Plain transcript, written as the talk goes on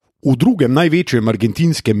V drugem največjem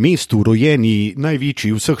argentinskem mestu rojeni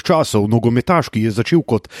največji vseh časov nogometaš, ki je začel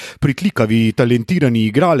kot pritlikavi, talentirani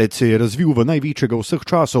igralec, se je razvil v največjega vseh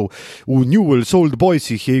časov. V Newell's Old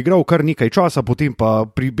Boysih je igral kar nekaj časa, potem pa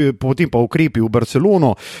ukrepil v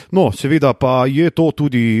Barcelono. No, seveda pa je to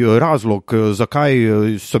tudi razlog, zakaj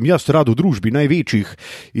sem jaz rad v družbi največjih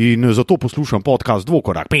in zato poslušam podcast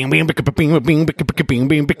Dvokorak.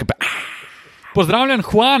 Pozdravljen,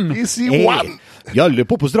 Juan. Ja,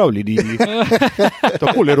 lepo pozdravljeni.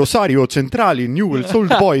 Takole Rosario Central in Newell's Old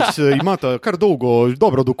Boys imata kar dolgo,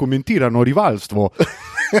 dobro dokumentirano rivalstvo.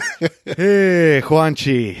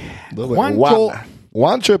 Juanči.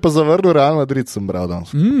 Juančo je pa zavrnil Real Madrid, sem bral danes.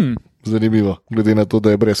 Zanimivo, glede na to,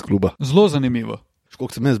 da je brez kluba. Zelo zanimivo.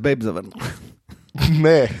 Školiko sem jaz bejb zavrnil.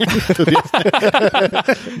 Ne.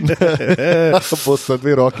 Bosta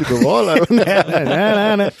 2 roki dovolj.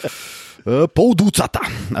 Ne. Pol ducata.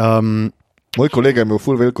 Moj kolega je imel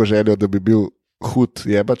ful veliko željo, da bi bil hud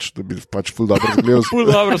jebač, da bi pač ful dobro zgledal. Ful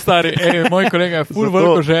dobro, stari. Moj kolega je ful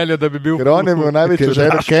veliko željo, da bi bil ker on je imel največjo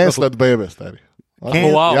željo cancelat bebe, stari.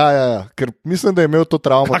 Wow. Ja. Ker mislim, da je imel to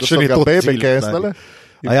travmo, da so ga bebe cancelale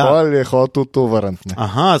in pol je hotel to vrniti.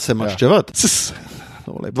 Aha, se maščevat.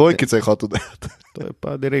 Dvojkice je hotel dati. To je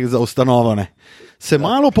pa direkt za ustanovo, ne. Se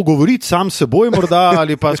malo pogovoriti sam s seboj morda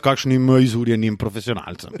ali pa s kakšnim izurjenim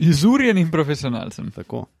profesionalcem. Izurjenim profesionalcem.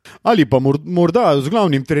 Tako. Ali pa morda z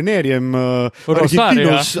glavnim trenerjem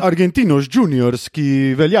Argentinos Juniors,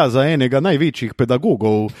 ki velja za enega največjih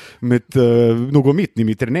pedagogov med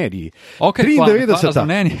nogometnimi trenerji. Okay,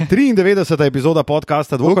 93. epizoda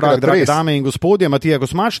podcasta Dvokorak, drage dame in gospodje, Matija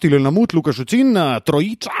Kosmač, Tilen Lamut, Lukaš Ucin,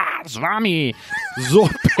 trojica z vami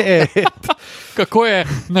zopet. Kako je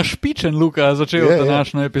našpičen Luka začel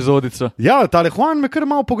današnjo epizodico. Ja, tale Juan me kar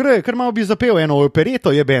malo pogreje, kar malo bi zapel eno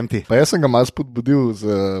opereto, jebem ti. Pa jaz sem ga malo spodbudil z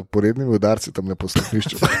porednimi udarci tam na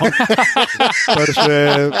poslušnišču.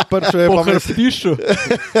 Prše po hrbtišču.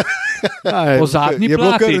 Po zadnji plati. Je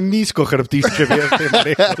bilo kar nizko hrbtišče.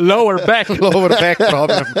 Lower back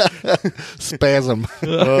problem. Spezem.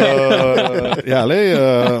 Ja, lej,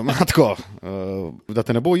 matko, da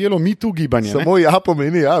te ne bo jelo me too gibanje. Samo ja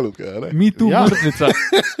pomeni ja, Luka. Me too mrtvica.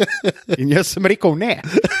 In jaz sem rekel ne.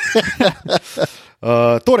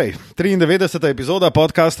 Torej, 93. epizoda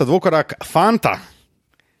podcasta Dvokorak, fanta.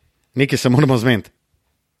 Nekaj se moramo zmeniti.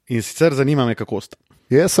 In sicer zanima me, kako sta.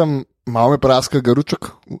 Jaz sem malo me praska garuček,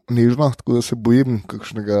 nežno, tako da se bojim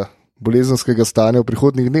kakšnega bolezenskega stanja v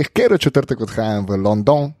prihodnjih dneh, ker v četrtek odhajam v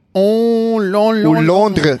London. V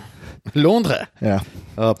Londre. Ja.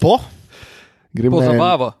 Po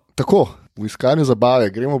zabavo. Tako, v iskanju zabave.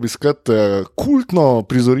 Gremo obiskati kultno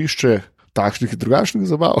prizorišče takšnih in drugačnih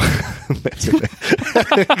zabav.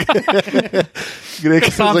 Gre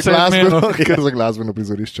za glasbeno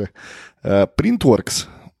prizorišče. Printworks.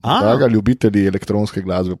 Draga ljubitelji elektronske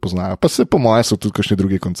glasbe poznajo. Pa se po moje so tudi kakšni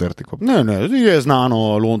drugi koncerti. Ne, je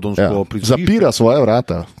znano londonsko prizorišče. Zapira svoje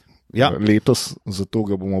vrata. Ja. Letos, zato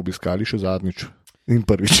ga bomo obiskali še zadnjič. In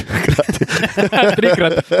prvič.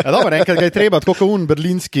 Trikrat. Dobro, enkrat ga je treba, tako kot un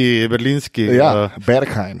berlinski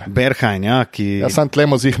Berghain, ja, ki... Ja, sem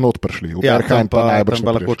tlemo z jih not prišli. V Berghain pa najbrž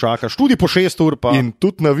ne lahko čakaš. Tudi po 6 ur pa... In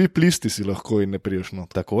tudi na VIP listi si lahko in ne priješ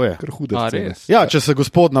not. Tako je. Kar hude cene. Ja, če se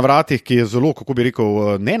gospod na vratih, ki je zelo, kako bi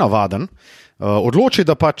rekel, nenavaden, odloči,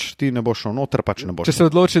 da pač ti ne boš šel noter, pač ne boš. Če se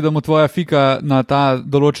odloči, da mu tvoja fika na ta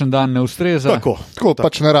določen dan ne ustreza. Tako.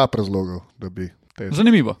 Pač ne rab razlogov, da bi...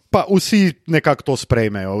 Zanimivo. Pa vsi nekako to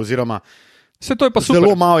sprejmejo, oziroma se to je pa super.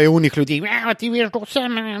 Zelo malo je unih ljudi, ti veš, da vse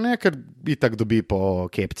ne, ker itak dobi po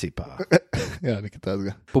kepci. Pa. Ja, nekaj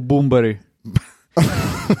tazga. Po bumbari.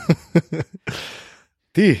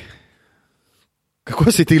 Ti,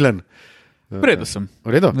 kako si Tilen? V redu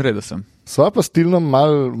sem. Sva pa s Tilnom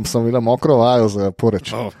sem imela mokro vajo za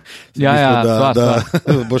poreč. Da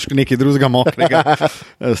boš nekaj drugega mokrega.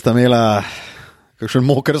 Sta imela... kakšen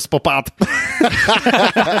moker spopad.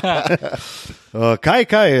 Kaj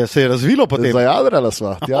se je razvilo potem? Zajadrala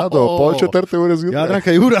sva, do 3:30 zjutraj.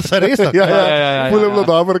 Jadranka Jura, se res? Ja. Pol je bilo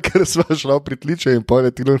dobro, ker sva šla v pritliče in pol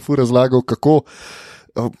je Tilen ful razlagal, kako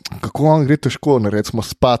on gre težko, recimo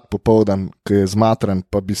spat popoldan, ko je zmatran,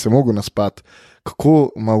 pa bi se mogel naspat.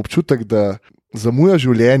 Kako ima občutek, da zamuja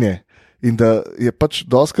življenje. In da je pač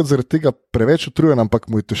doskrat zaradi tega preveč utrujen, ampak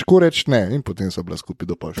mu je težko reči ne. In potem so bila skupaj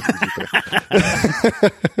do pol 6.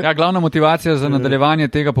 Ja, glavna motivacija za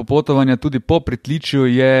nadaljevanje tega popotovanja tudi po pritličju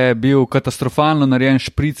je bil katastrofalno narejen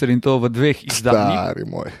špricer in to v 2 izdanjih. Stari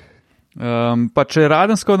moj. Pa če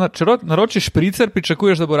naročiš špricer,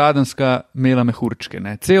 pričakuješ, da bo Radenska imela mehurčke.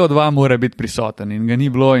 Ne? CO2 mora biti prisoten in ga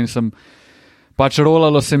ni bilo in sem Pač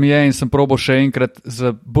rolalo se mi je in sem probal še enkrat z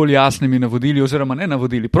bolj jasnimi navodili, oziroma ne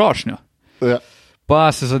navodili, prošnjo. Ja. Pa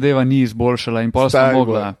se zadeva ni izboljšala in pol sem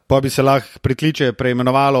mogla. Pa bi se lahko pritličje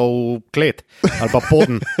preimenovalo v klet ali pa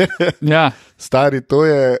podn. Ja. Stari, tako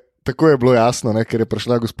je bilo jasno, ne, ker je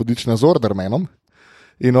prišla gospodična z ordermenom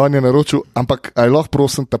in on je naročil, ampak aj lahko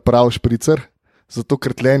prosim ta prav špricer, zato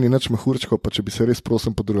ker tle ni nič mehurčkov, pa če bi se res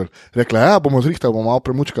prosim podružili. Rekla, bomo zrihtali, bomo malo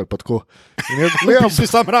premučkali, pa tako. In jaz gledam, Si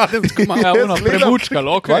sam radensko malo. Ja, ono, premučkal,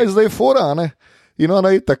 ok. kaj je zdaj fora, ne? In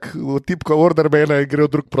ona je tak tipka ordermena in gre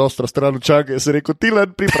v drug prostor, stran čaka, se rekel,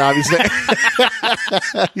 Tilan, pripravi se.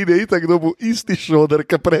 In je itak dobil isti šoder,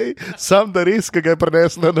 kot prej, sam da res, ki ga je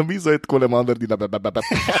prinesla na mizo, je tako le malo naredila.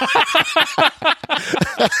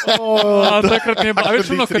 Takrat mi je bilo, veš,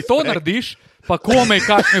 ono, kad to narediš, pa komej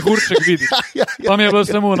kakšne hurček vidiš. Pa mi je bilo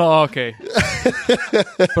samo, no, ok.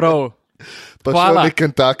 Prav. Pa še v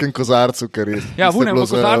nekem takem kozarcu, kar je. Ja, v nekem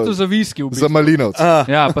kozarcu za viski. Za malinovce.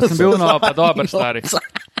 Ja, pa sem bil, no, pa dober stari.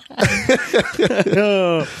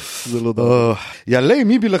 Zelo dobro. Ja, lej,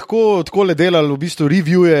 mi bi lahko takole delali v bistvu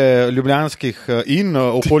reviewje ljubljanskih in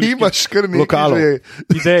okoliških Imaš kar lokalov. nekaj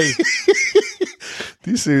Idej.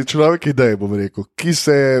 Ti si človek idej, bom rekel, ki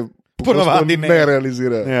se Ponavadi ne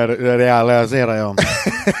realizira. Ja, realizirajo.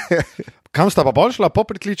 Kam sta pa bolj šla po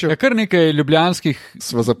pritličju? Ja, kar nekaj ljubljanskih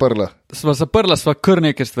Sva zaprla. sva kar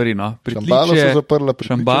nekaj stvari, no. Šambalo so zaprla,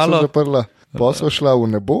 Šambalo. so zaprla. Pa sva šla v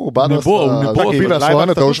nebo, oba dva Nebo, v nebo. zapira svojo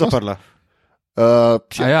nedolžnost. zaprla.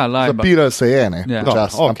 Ja, Lajba. Zapira se je, ne, Ja.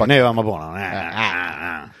 čas. Okay, Ampak ne, vam bo. Ne.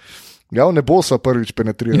 ja, v nebo sva prvič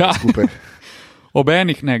penetrirali Ja. skupaj. Ob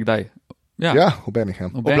enih nekdaj. Ja, obenih. Ja.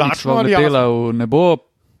 Ob enih Oblačno sva ali letela v nebo.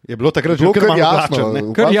 Je bilo takrat že Bilo kar kar malo jasno, oblačno, ne?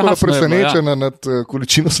 Kar opazila jasno je bilo, presenečena nad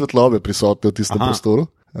količino svetlobe prisotne v tistem Aha. prostoru.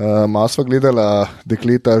 Malo sva gledala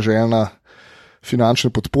dekleta, žena, finančne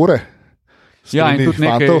podpore. Ja, in strani tudi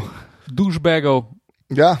nekaj fantov. douchebagov,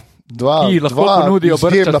 Ja, ki lahko ponudijo izjemna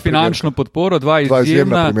brčati finančno podporo, dva Dva izjemna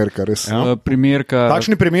izjemna primerka, res. Ja. primerka.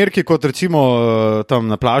 Takšni primerki, kot recimo tam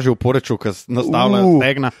na plaži v Poreču, ki nastavljajo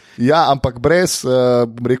stegna. Ja, ampak brez,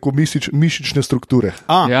 bom rekel, mišične strukture.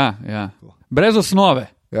 Ja. Brez osnove.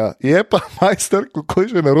 Ja. Je pa majster, kako je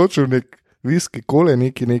že naročil nek viski, kole,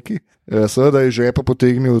 neki. Seveda je že pa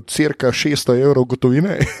potegnil cirka 600 evrov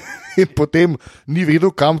gotovine in potem ni vedel,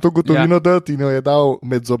 kam to gotovino dati in jo je dal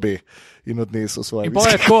med zobe in odnesel svoje In pa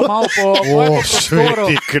je tako malo po prostoru.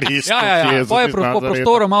 Krist. Ja. Pa je po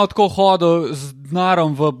prostoru malo tako hodil z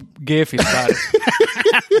denarom v gefi, stari.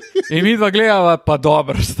 In mi dva gledava, pa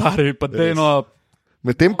dobro, stari, pa dejno.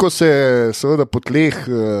 Medtem ko se seveda po tleh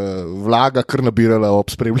vlaga kar nabirala ob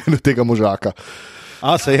spremljanju tega možaka.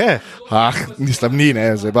 A se je? Mislim, ni,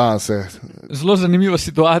 ne, zabavam se. Zelo zanimiva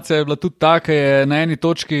situacija je bila tudi ta, da je na eni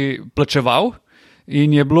točki plačeval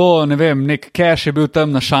in je bilo, ne vem, nek cash je bil tam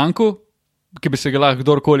na šanku, ki bi se ga lahko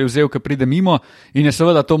kdorkoli vzel, ki pride mimo, in je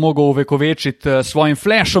seveda to mogel uvekovečiti s svojim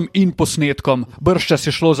flashom in posnetkom. Brščas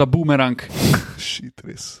je šlo za bumerang. Šit,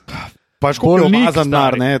 res. Pa škoda, Bolnik, umazan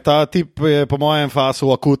denar, stari. ne? Ta tip je po mojem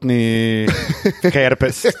fasu akutni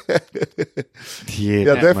herpes.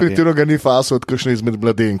 Ja, definitivno ga ni faso od kakšne izmed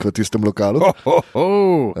mladenk v tistem lokalu.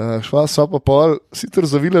 Šla sva pa pol, sicer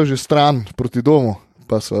zavila že stran proti domu,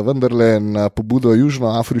 pa sva vendarle na pobudo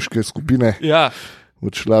južnoafriške skupine Ja,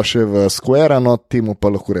 odšla še v Square, no temu pa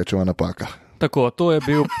lahko rečemo napaka. tako, to je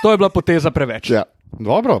bila poteza preveč. Ja,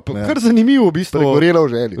 Dobro, kar zanimivo v bistvu. pregorela v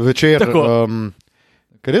želji. Večer. Tako.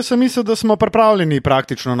 Ker jaz sem mislil, da smo pripravljeni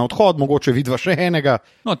praktično na odhod, mogoče vidva še enega.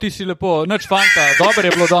 No, ti si lepo, nič fanta, dobro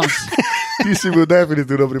je bilo danes. Ti si bil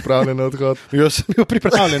definitivno pripravljen na odhod. Jaz sem bil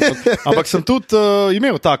pripravljen. Ampak sem tudi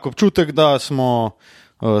imel tak občutek, da smo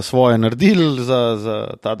svoje naredili za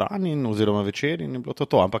ta dan oziroma večer in je bilo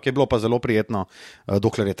to. Ampak je bilo pa zelo prijetno,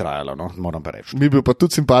 dokler je trajalo, no, moram pa reči. Mi bil pa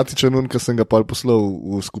tudi simpatičen, ker sem ga pol poslal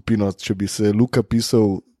v skupino, če bi se Luka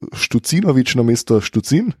pisal Štucinovič na mesto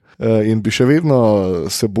Štucin in bi še vedno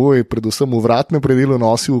seboj, predvsem v vratnem predelu,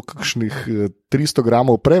 nosil kakšnih 300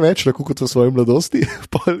 gramov preveč, tako kot v svoji mladosti,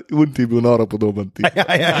 pa ti je bil noro podoben.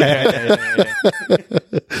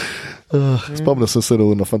 Spomnil sem se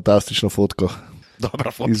na fantastično fotko.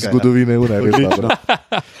 Dobra fotka, iz zgodovine Odlično.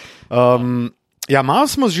 Ja, malo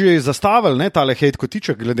smo že zastavili, ne, tale hejt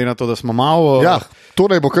kotiček, glede na to, da smo malo... Ja, to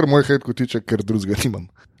naj bo kar moj hejt kotiček, ker drugega nimam.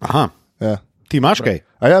 Aha, Ja. ti imaš kaj?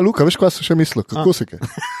 A ja, Luka, veš, kaj sem še mislil? Kako si kaj?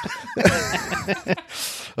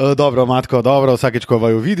 Dobro, matko, dobro, vsakeč, ko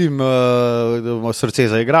vaju vidim, srce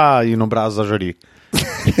zaigra in obraz zažari.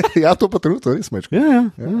 Ja, to pa trenutno res mečko. Ja,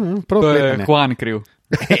 prav To je prijetno. Juan kriv.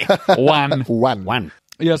 Juan. One. One.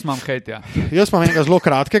 Jaz imam hejt, ja. Jaz imam enega zelo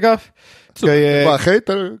kratkega. Je...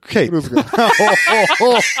 Hejter, hejt.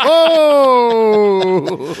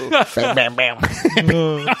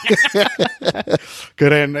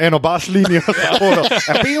 Ker je eno bas linijo.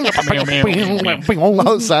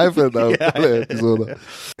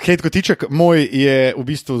 Hejt kotiček moj je v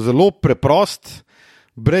bistvu zelo preprost,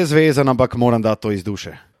 brezvezen, ampak moram dati to iz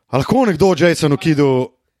duše. A lahko nekdo Jasonu Kiddu...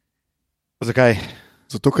 Zakaj?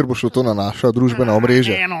 Zato, ker bo šlo to na naša družbena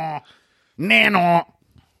omrežja. Neno.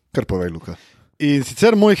 Kar povej, Luka. In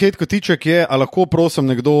sicer moj hejt kotiček je, a lahko prosim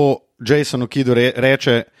nekdo Jasonu Kiddu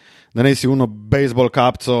reče, da naj si uno bejzbol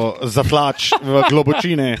kapco zatlač v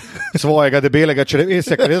globočine svojega debelega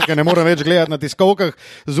črevesja, ker jaz ga ne morem več gledati na tiskovkah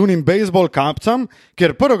z unim bejzbol kapcem,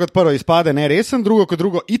 ker prvo kot prvo izpade neresen, drugo kot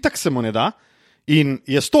drugo itak se mu ne da. In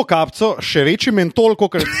je s to kapco še večji mentol,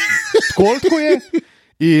 kot je.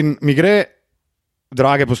 In mi gre,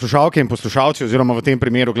 drage poslušalke in poslušalci, oziroma v tem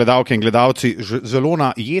primeru gledalke in gledalci, zelo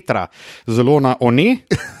na jetra, zelo na one,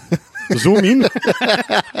 zoom in.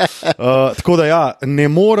 Tako da ja, ne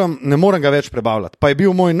morem ga več prebavljati. Pa je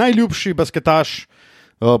bil moj najljubši basketaš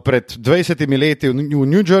pred 20 leti v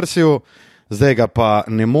New Jerseyju, zdaj ga pa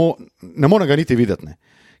ne morem ga niti videti, ne.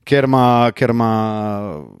 Ker ima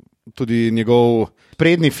tudi njegov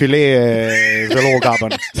prednji file je zelo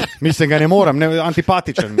ogaben. Mislim, ga ne morem,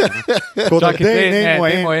 antipatičen. Tako da ne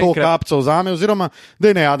to kapco vzame, oziroma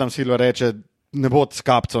ne Adam Silva reče, ne bo s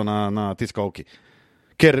kapco na tiskovki.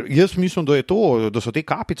 Ker jaz mislim, da so te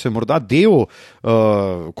kapice morda del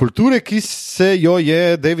kulture, ki se jo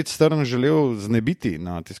je David Stern želel znebiti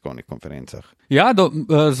na tiskovnih konferencah. Ja,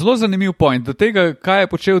 zelo zanimiv point. Do tega, kaj je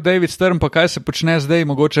počel David Stern, pa kaj se počne zdaj,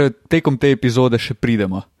 mogoče tekom te epizode še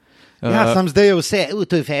pridemo. Ja, sam zdaj je vse,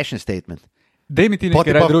 to je fashion statement. Dej mi ti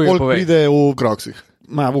nekaj drugega povej. Pride v kroksih.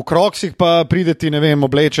 V kroksih pa pride ti, ne vem,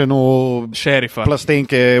 oblečen v šerifa.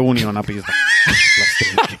 Plastenke Unijo napizda.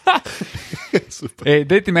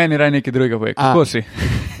 Dej ti meni raj nekaj drugega povej. Kako si?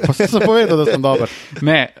 Pa sem povedal, da sem dober.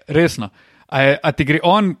 Ne, resno. A ti gre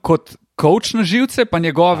on kot coach na živce, pa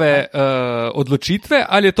njegove odločitve,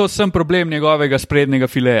 ali je to sem problem njegovega sprednjega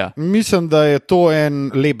fileja? Mislim, da je to en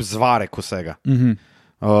lep zvarek vsega.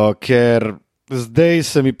 Ker zdaj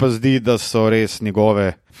se mi pa zdi, da so res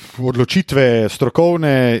njegove odločitve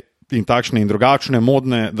strokovne in takšne in drugačne,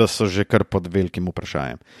 modne, da so že kar pod velikim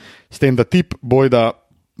vprašanjem. S tem, da tip bojda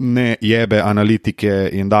ne jebe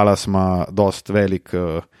analitike in Dallas ima dost velik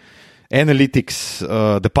analytics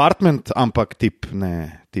department, ampak tip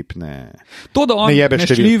ne. To, da on ne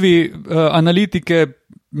šljivi analitike,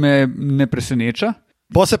 me ne preseneča.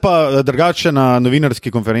 Pa se pa drugače na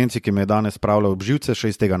novinarski konferenci, ki me je danes spravljal ob živce, še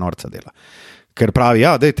iz tega norca dela. Ker pravi,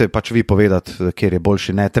 ja, dajte pač vi povedati, kjer je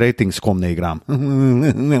boljši net rating, s kom ne igram.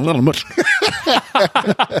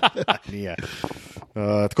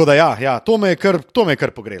 Tako da ja, to me je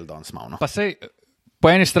kar pogrel danes malo. Pa sej,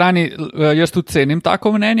 po eni strani jaz tudi cenim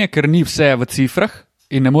tako mnenje, ker ni vse v cifrah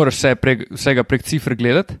in ne moreš vsega prek cifr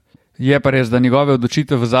gledati. Je pa res, da njegove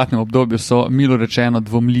odločitve v zadnjem obdobju so milo rečeno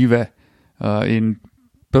dvomljive in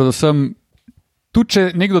predvsem, tudi če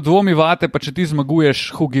nekdo dvomi vate, pa če ti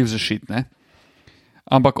zmaguješ, who gives a shit, ne?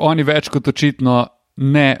 Ampak oni več kot očitno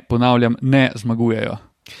ne zmagujejo.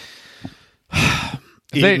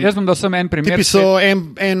 Zdaj, jaz bom dal sem en primer. Tipi so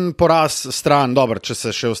en poraz stran, dobro, če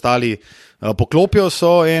se še ostali poklopijo,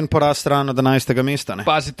 so en poraz stran od 11. mesta. Ne?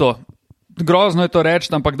 Pazi to, grozno je to reči,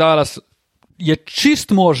 ampak Dallas je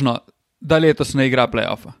čist možno, da letos ne igra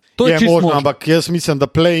play-offa. To je čist možno. Ampak jaz mislim, da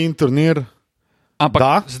play-in turnir.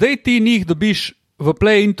 Ampak zdaj ti njih dobiš v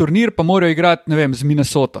play-in turnir, pa morajo igrati, ne vem, z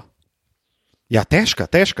Minnesota. Ja, težka.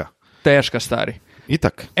 Težka, stari.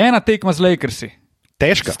 Itak. Ena tekma z Lakersi.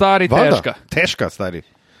 Težka. Stari, Valda. težka. Težka, stari.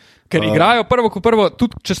 Ker igrajo prvo,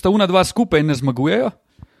 tudi če sta una dva skupaj in ne zmagujejo,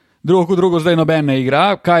 drugo zdaj noben ne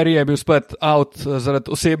igra, Kyrie je bil spet out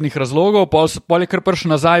zaradi osebnih razlogov, pol je kar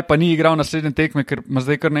prišel nazaj, pa ni igral naslednje tekme, ker ima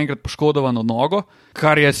zdaj kar naenkrat poškodovano nogo,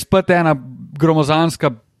 kar je spet ena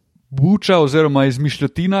gromozanska buča oziroma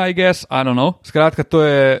izmišljotina, I guess, I don't know. Skratka, to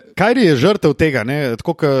je... Kyrie je žrtev tega, ne?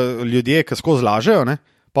 Tako kot ljudje, ki skozi lažejo, ne?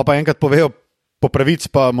 Pa enkrat povejo po pravic,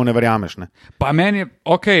 pa mu ne verjameš. Ne? Pa meni,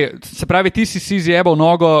 se pravi, ti si zjebal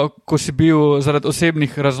nogo, ko si bil zaradi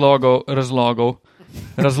osebnih razlogov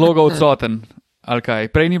odsoten. Ali kaj?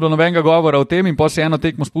 Prej ni bilo nobenega govora o tem in pa si eno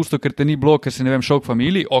tekmo spustil, ker te ni bilo, ker si, ne vem, šel k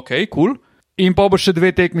familiji, cool. In pa boš še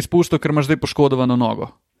 2 tekmi spustil, ker imaš zdaj poškodovano nogo.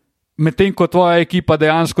 Medtem ko tvoja ekipa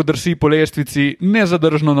dejansko drsi po lestvici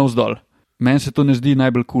nezadržno navzdol. Meni se to ne zdi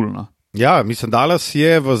najbolj kulno. Ja, mislim, Dallas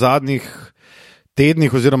je v zadnjih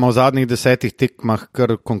tednih oziroma v zadnjih 10 tekmah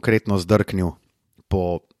kar konkretno zdrknil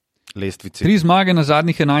po lestvici. 3 zmage na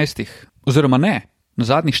zadnjih 11, oziroma ne. Na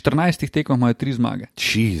zadnjih 14 tekmah imajo 3 zmage.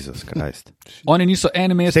 Jezus Krist. Oni niso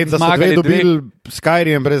en mesec zmagali. Da so dobili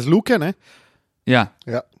Skyrim brez Luke, ne? Ja.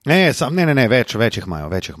 Ne, več jih imajo.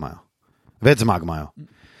 Več zmag imajo.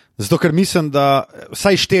 Zato, ker mislim, da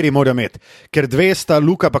vsaj 4 morajo imeti, ker 200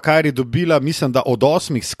 Luka pa Kyrie dobila, mislim, da od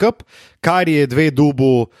 8 skup, Kyrie je 2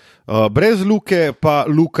 dubu brez Luke, pa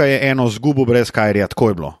Luka je 1 zgubo brez Kyrija, tako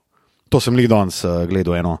je bilo. To sem danes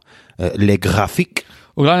gledal eno le grafik.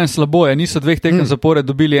 V glavnem slabo je, niso 2 tekem zapored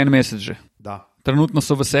dobili en mesec že. Da. Trenutno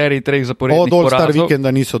so v seriji 3 zaporednih porazov. Od All-Star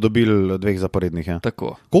vikenda niso dobili 2 zaporednih. Ja.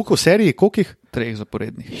 Tako. Koliko v seriji, kolikih? 3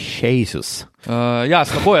 zaporednih. Jezus. Ja,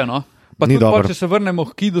 slabo je, no. Pa tudi, če se vrnemo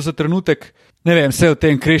k Kidu za trenutek, ne vem, vse v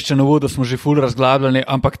tem Christianu Woodu smo že ful razglabljali,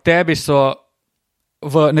 ampak tebi so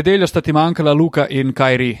v nedeljo sta ti manjkala Luka in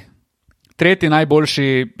Kyrie. Tretji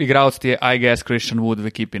najboljši igralec ti je, I guess, Christian Wood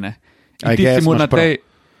v ekipi, ne? In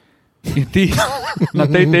ti na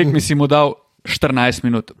tej tekmi si mu dal 15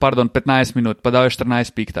 minut, pa dal je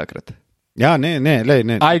 14 pik takrat. Ja, ne.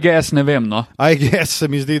 I guess, ne vem, no. I guess se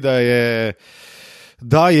mi zdi,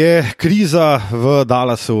 da je kriza v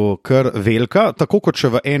Dallasu kar velika, tako kot še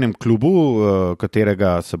v enem klubu,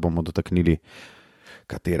 katerega se bomo dotaknili,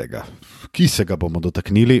 ki se ga bomo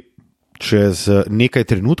dotaknili čez nekaj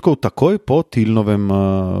trenutkov, takoj po Tilnovem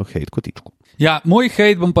hejt kotičku. Ja, moj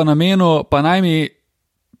hejt bom pa namenil, pa naj mi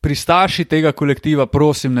pristaši tega kolektiva,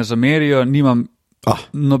 prosim, ne zamerijo, nimam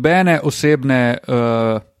nobene osebne,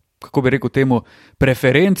 kako bi rekel temu,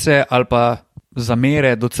 preference ali pa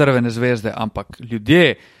zamere do Crvene zvezde, ampak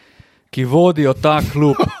ljudje, ki vodijo ta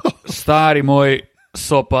klub, stari moj,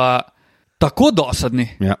 so pa tako dosadni,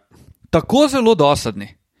 tako zelo dosadni.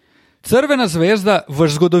 Crvena zvezda v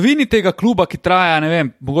zgodovini tega kluba, ki traja, ne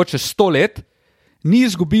vem, mogoče 100 let, ni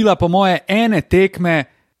izgubila po moje ene tekme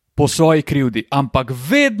po svoji krivdi, ampak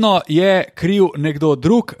vedno je kriv nekdo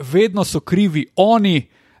drug, vedno so krivi oni,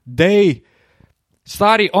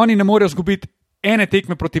 stari, oni ne morejo izgubiti ene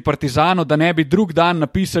tekme proti Partizanu, da ne bi drug dan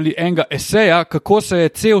napisali enega eseja, kako se je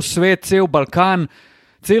cel svet, cel Balkan,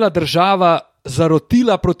 cela država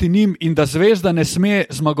zarotila proti njim in da zvezda ne sme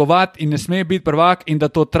zmagovati in ne sme biti prvak in da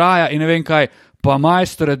to traja in ne vem kaj, pa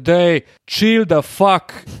majstore, chill the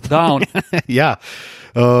fuck down. Ja,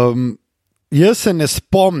 jaz se ne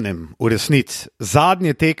spomnim v resnici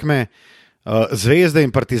zadnje tekme Zvezde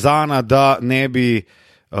in Partizana, da ne bi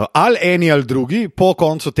ali eni ali drugi po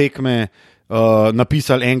koncu tekme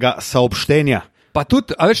napisali enega saobštenja. Pa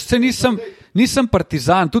tudi, a veš, nisem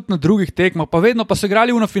Partizan, tudi na drugih tekmah, pa vedno pa so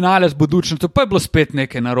igrali v finale z Budućnostjo, pa je bilo spet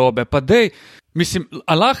nekaj narobe, pa mislim,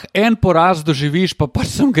 a lahko en poraz doživiš, pa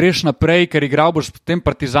sem greš naprej, ker igral boš s tem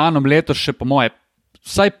Partizanom letos še po moje,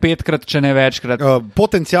 vsaj 5krat, če ne večkrat.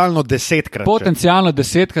 Potencialno 10krat. Potencialno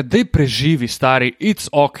 10krat, preživi, stari,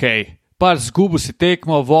 it's ok. Pa zgubil si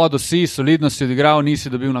tekmo, vodo si, solidno si odigral, nisi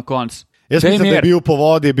dobil na koncu. Jaz mislim, da je bil po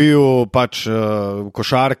vodi pač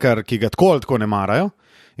košarkar, ki ga tako ne marajo,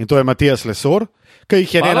 in to je Matijas Lesor, ki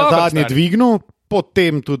jih je zadnji dvignil,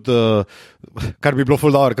 potem tudi, kar bi bilo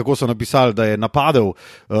ful dobro, kako so napisali, da je napadel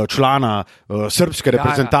člana srbske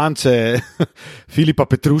reprezentance Filipa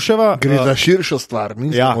Petruševa. Gre za širšo stvar,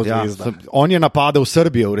 nismo zvezda. On je napadel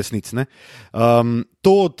Srbijo v resnici.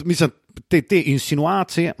 To, mislim, te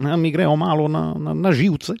insinuacije mi grejo malo na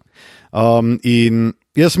živce. In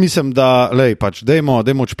jaz mislim, da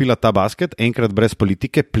dajmo odšpilati ta basket, enkrat brez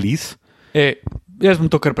politike, please. Jaz bom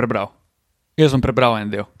to kar prebral. Jaz bom prebral en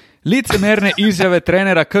del. Licemerne izjave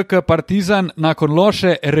trenera KK Partizan nakon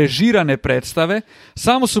loše režirane predstave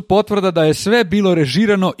samo su potvrda da je sve bilo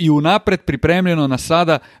režirano i unapred pripremljeno na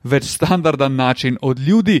sada već standardan način od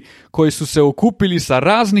ljudi koji su se okupili sa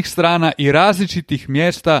raznih strana i različitih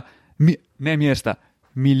mjesta,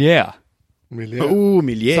 miljeja.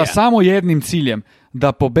 Sa samo jednim ciljem,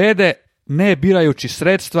 da pobede ne birajući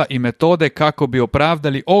sredstva i metode kako bi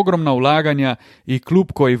opravdali ogromna ulaganja i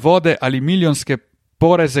klub koji vode, ali milionske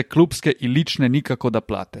poreze klubske i lične nikako da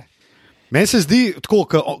plate. Meni se zdi,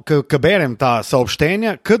 ko berem ta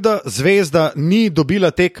saobštenja, da Zvezda ni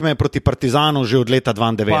dobila tekme proti Partizanu že od leta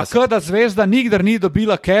 92. Pa da Zvezda nikdar ni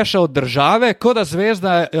dobila keša od države, da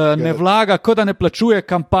Zvezda ne vlaga, da ne plačuje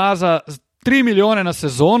Kampaza 3 milijone na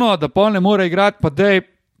sezono, da pol ne more igrati, pa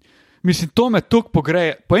mislim, to me tok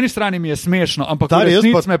pogreje. Po eni strani mi je smešno, ampak v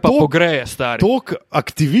resnici me pa pogreje, stari. Tok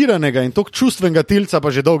aktiviranega in tok čustvenega tilca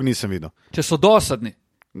pa že dolgo nisem videl. Če so dosadni.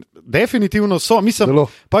 Definitivno so. Mislim,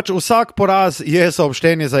 pač vsak poraz je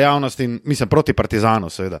saobštenje za javnost in mislim proti Partizanu,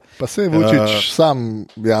 seveda. Pa se je Vučić sam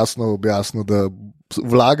jasno objasnil, da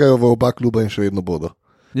vlagajo v oba kluba in še vedno bodo.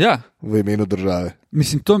 Ja. V imenu države.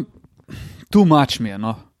 Mislim, to much mi je,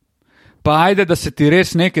 no. Pa ajde, da se ti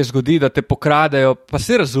res nekaj zgodi, da te pokradejo, pa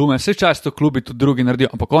se razume, vse čas to klubi tudi drugi naredijo,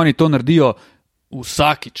 ampak oni to naredijo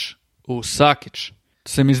vsakič.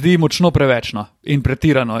 Se mi zdi močno prevečno in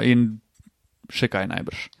pretirano in še kaj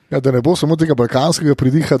najbrž. Ja, da ne bo samo tega balkanskega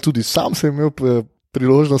pridiha, tudi sam sem imel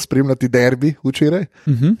priložnost spremljati derbi včeraj.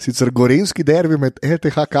 Sicer gorenski derbi med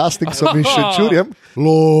LTH Kastingsom in Šenčurjem.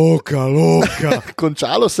 Loka.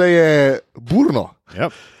 Končalo se je burno.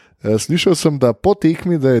 Yep. Slišal sem, da po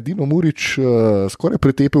tekmi, da je Dino Murić skoraj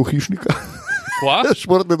pretepel hišnika.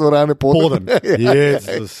 Športne dvorane Poden.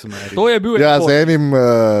 To je bil z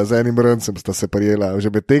enim rncem sta se prijela, že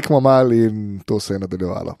med tekmo mal in to se je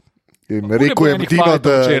nadaljevalo. In rekel je Dino,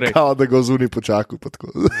 da ga zuni počakal.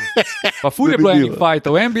 Pa ful je bilo enih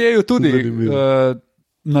fajtov. V NBA-ju tudi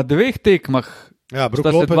na 2 tekmah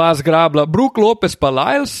sta se 2 zgrabla. Brook Lopez pa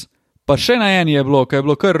Lyles, pa še na eni je bilo, kaj je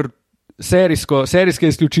bilo kar serijske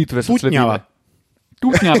izključitve.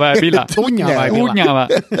 Tutnjava je bila.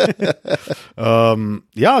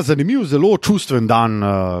 Ja, zanimiv, zelo čustven dan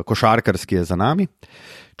košarkarski je za nami.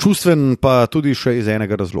 Čustven pa tudi še iz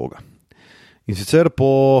enega razloga. In sicer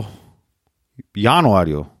po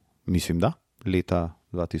januarju, mislim da, leta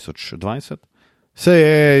 2020, se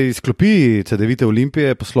je iz klopi CD-vite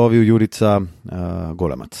Olimpije poslovil Jurica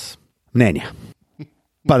Golemac. Mnenje.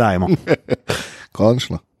 Pa dajmo.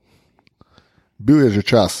 Končno. Bil je že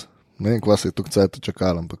čas. Ne vem, kva se je tukaj cajt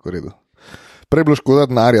čakal, ampak v redu. Prej bilo škoda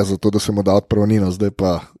denarja za to, da se mu da odpravnino, zdaj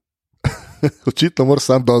pa očitno mora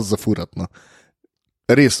sam dosti zafurati. No.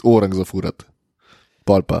 Res orang zafurati.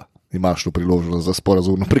 Pol pa imaš to priložnost za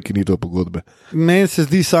sporazumno prekinitev pogodbe. Meni se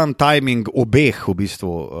zdi sam timing obeh v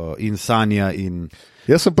bistvu in Sanja in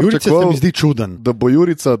jaz sem pričakoval, mi zdi čuden, da bo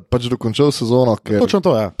Jurica pač dokončal sezono, ker točno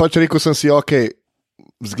to, ja. Pač rekel sem si, ok,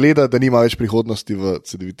 zgleda, da nima več prihodnosti v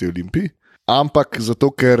CD-vite Olimpiji, ampak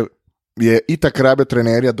zato, ker je itak rabe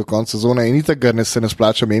trenerja do konca sezone in itak ga se ne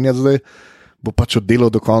splača menjati zdaj, bo pač oddelal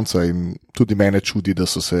do konca in tudi mene čudi, da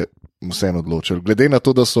so se vseeno odločili. Glede na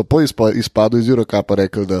to, da so po izpadu iz Eurocapa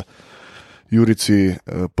rekli, da Jurici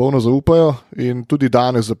polno zaupajo in tudi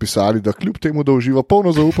danes zapisali, da kljub temu, da uživa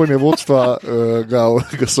polno zaupanje vodstva, ga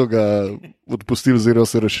so ga odpustili oziroma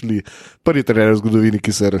se rešili. Prvi trener v zgodovini,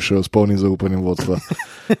 ki se je rešil s polnim zaupanjem vodstva.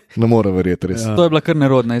 Ne more verjeti, res. Ja. To je bila kar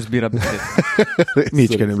nerodna izbira.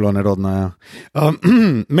 Nička ni bilo nerodna, ja.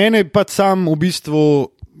 Mene pa sam v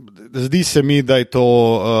bistvu zdi se mi, da je to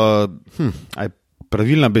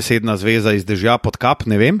pravilna besedna zveza iz dežja pod kap,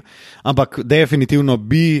 ne vem, ampak definitivno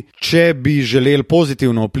če bi želeli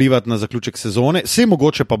pozitivno vplivati na zaključek sezone, se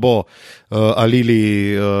mogoče pa bo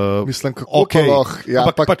Alili mislim, kako okay. Ja,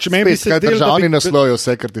 ampak pač meni se zdelo, državni naslov je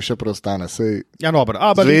vse, kar ti še preostane. Ja, dobro.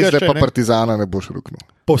 Zvezde pa Partizana ne boš ruknil.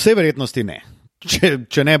 Po vsej verjetnosti ne.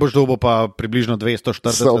 Če ne boš dobil, pa približno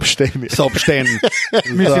 240. So obšteni.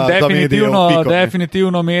 Mislim,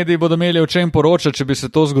 definitivno mediji bodo imeli o čem poročati, če bi se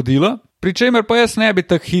to zgodilo. Pri čemer pa jaz ne bi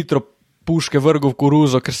tako hitro puške vrgel v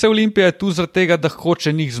koruzo, ker se Olimpija je tu zaradi tega, da hoče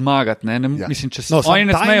njih zmagati. Ne? Ja. Mislim, če oni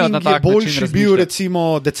ne smejo na tak način boljši bil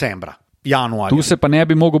recimo decembra, januarja. Tu se pa ne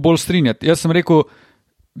bi mogel bolj strinjati. Jaz sem rekel,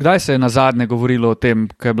 kdaj se je nazadnje govorilo o tem,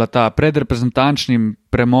 ko je bila ta pred reprezentančnim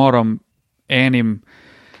premorom enim.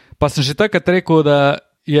 Pa sem že takrat rekel, da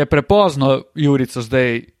je prepozno Jurico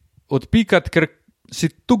zdaj odpikati, ker si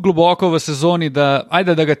tu globoko v sezoni, da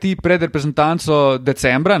ga ti pred reprezentanco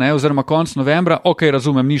decembra, ne, oziroma konc novembra, ok,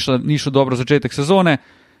 razumem, ni šel dobro začetek sezone,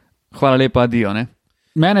 hvala lepa, adijo. Ne.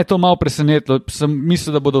 Mene je to malo presenetilo, sem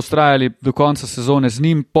mislil, da bodo ustrajali do konca sezone z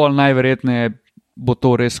njim, pol najverjetneje bo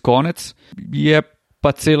to res konec. Je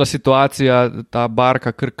pa cela situacija, ta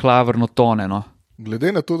barka kar klavrno tone. No.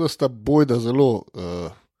 Glede na to, da sta bojda zelo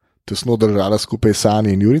tesno držala skupaj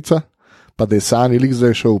Sani in Jurica, pa da je Sani lik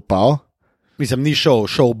zdaj šel v pao. Mislim, ni šel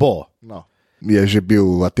bo. No, je že bil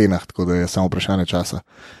v Atenah, tako da je samo vprašanje časa,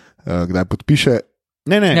 kdaj podpiše.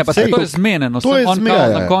 Ne, pa to je zmenjeno. To je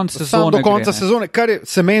zmenjeno na koncu sezone. Do konca sezone, kar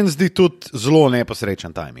se meni zdi tudi zelo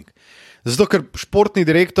neposrečen timing. Zato, ker športni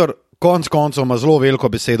direktor konc koncev ima zelo veliko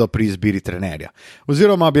besedo pri izbiri trenerja.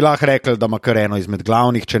 Oziroma bi lahko rekli, da ima kar eno izmed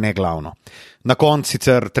glavnih, če ne glavno. Na koncu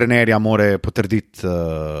sicer trenerja more potrditi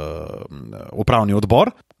upravni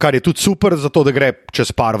odbor, kar je tudi super, zato da gre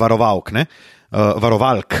čez par varovalk,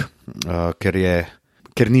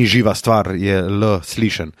 ker ni živa stvar, je L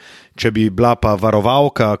slišen. Če bi bila pa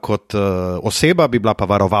varovalka kot oseba, bi bila pa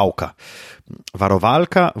varovalka.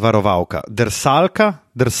 Varovalka. Drsalka.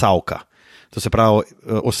 To se pravi,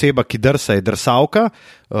 oseba, ki drsa, je drsalka,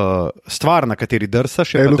 stvar, na kateri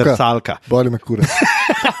drsaš, je pa drsalka. Boli me kure.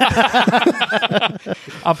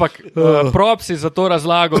 Ampak propsi za to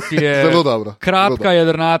razlago, ki je kratka,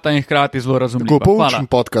 jedrnata in hkrati zelo razumljiva. Tako poučen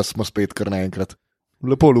podcast smo spet kar naenkrat.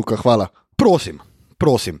 Lepo, Luka, hvala. Prosim.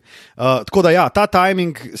 Tako da ta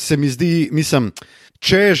timing se mi zdi, mislim,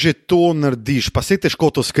 če že to narediš, pa se težko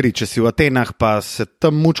to skriti, če si v Atenah, pa se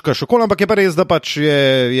tam mučkaš okoli, ampak je pa res, da pač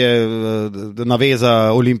je naveza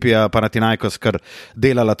Olimpija Panathinaikos kar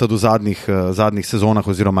delala tudi v zadnjih sezonah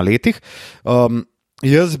oziroma letih.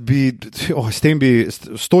 Jaz bi,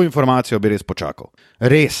 s to informacijo bi res počakal.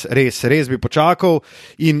 Res bi počakal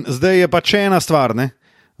in zdaj je pač ena stvar, ne?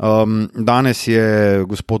 Danes je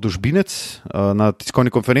gospod Užbinec na tiskovni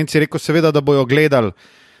konferenci rekel seveda, da bojo gledali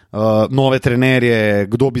nove trenerje,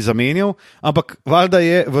 kdo bi zamenjal, ampak valjda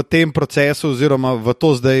je v tem procesu oziroma v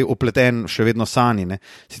to zdaj upleten še vedno Sani. Ne?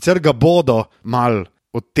 Sicer ga bodo mal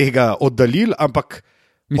od tega oddaljili, ampak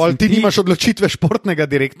ti nimaš odločitve športnega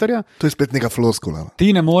direktorja. To je spet neka floskula.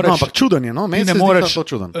 Ti ne moreš. No, ampak čuden je, no? Meni se zdi to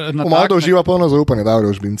čuden. Pomalo uživa polno zaupanje Davora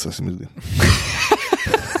Užbinca, se mi zdi.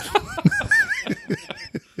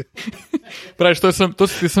 Praviš, to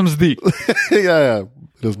se ti sem zdi. Ja,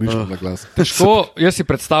 razmišljam na glas. Težko, jaz si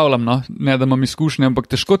predstavljam, no, ne da imam izkušnje, ampak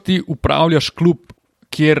težko ti upravljaš klub,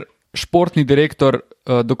 kjer športni direktor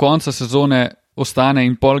do konca sezone ostane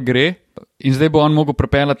in pol gre in zdaj bo on mogel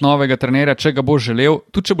prepeljati novega trenerja, če ga bo želel,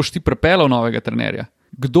 tudi če boš ti prepeljal novega trenerja.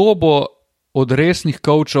 Kdo bo od resnih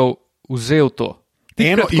coachov vzel to?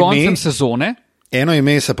 Tik pred koncem sezone? Eno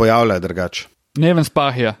ime se pojavlja drugače. Neven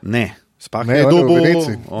Spahija. Ne.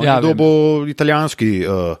 Kdo bo italijanski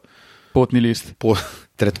potni list.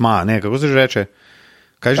 Tretma, ne, kako se že reče?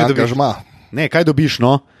 Angažma. Ne, kaj dobiš,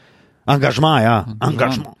 no? Angažma, ja.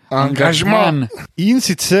 Angažman. In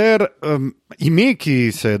sicer ime,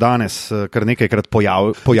 ki se je danes kar nekajkrat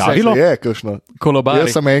pojavilo. Je, kakšno. Kolobari.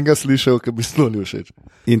 Jaz sem enega slišal, ki bi slonil všeč.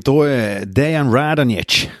 In to je Dejan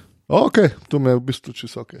Radonjić. Ok, to me je v bistvu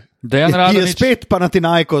čisto ok. Dejan Radonjić. Ki je spet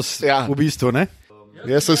Panathinaikos, v bistvu, ne?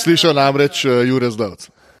 Jaz sem slišal namreč Jure Zdavc.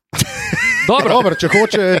 Dobro, če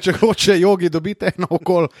hoče Jogi dobiti eno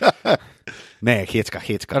okol. Ne, hecka.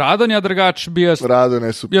 Radonja drugač bi jaz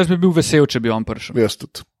bi bil vesel, če bi on prišel. Jaz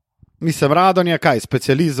tudi. Mislim, Radonja, kaj,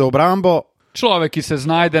 specialist za obrambo? Človek, ki se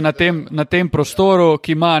znajde na tem prostoru,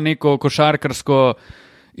 ki ima neko košarkarsko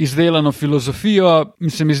izdelano filozofijo,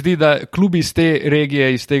 se mi zdi, da klubi iz te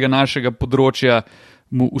regije, iz tega našega področja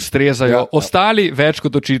mu ustrezajo. Ostali več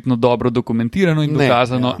kot očitno dobro dokumentirano in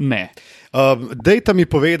dokazano ne. Dejta mi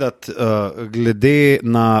povedati, glede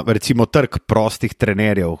na recimo trg prostih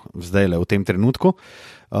trenerjev zdaj v tem trenutku,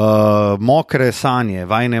 mokre sanje,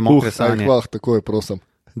 vajne mokre sanje. Tako je, prosim.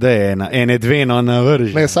 Da je ene dve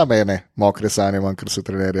navrži. Ne, samo ene mokre sanje imam, kar se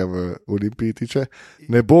trenerja v Olimpiji tiče.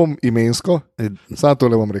 Ne bom imensko, samo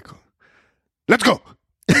tole bom rekel. Let's go!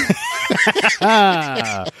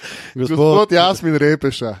 Gospod Jasmin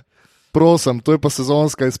Repeša, prosim, to je pa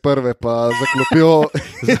sezonska iz prve, pa zaklopijo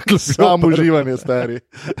samo uživanje, stari.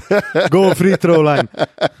 Go free throw line.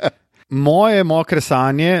 Moje mokre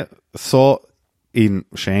sanje so, in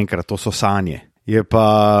še enkrat, to so sanje. Je pa,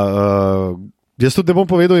 jaz tudi ne bom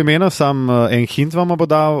povedal imena, sam en hint vam bo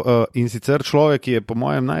dal, in sicer človek, ki je po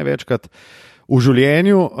mojem največkrat v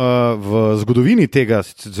življenju, v zgodovini tega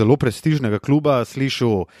zelo prestižnega kluba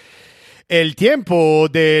slišal El tiempo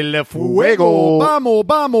del fuego, vamos,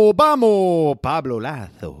 Pablo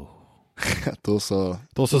Lazo. To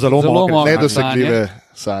so zelo mokre, nedosegljive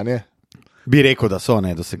sanje. Bi rekel, da so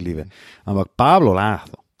nedosegljive. Ampak Pablo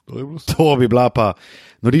Lazo, to bi bila pa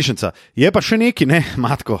norišnica. Je pa še neki, ne,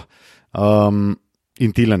 Matko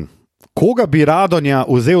in Tilen. Koga bi Radonja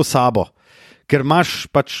vzel sabo? Ker imaš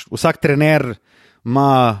pač vsak trener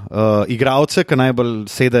ima igralce, ki najbolj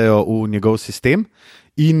sedajo v njegov sistem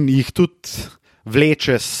in jih tudi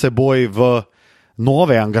vleče s seboj v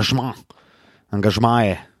nove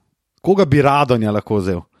angažmaje. Koga bi Radonja lahko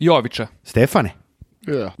vzel? Joviča. Stefane?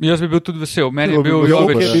 Ja. Jaz bi bil tudi vesel. Meni je bil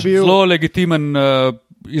Jovič zelo legitimen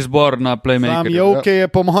izbor na playmaker. Sam Jovke je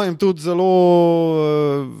po mojem tudi zelo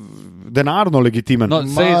denarno legitimen. No,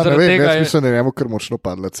 jaz mislim, da je njemu kar močno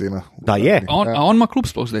padla cena. Da je. A on ima klub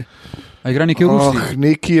sploh zdaj? A igra nekaj v Rusiji?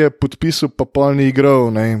 Neki je podpisal, pa pol ni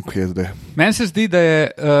igral, ne vem, kje je zdaj. Meni se zdi, da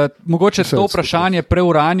je mogoče to vprašanje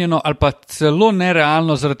preuranjeno ali pa celo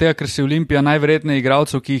nerealno, zaradi tega, ker si Olimpija najverjetneje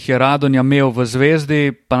igralcev, ki jih je Radonja imel v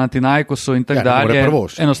Zvezdi, Panathinaikosu in tako dalje,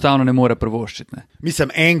 enostavno ne more privoščiti. Ne.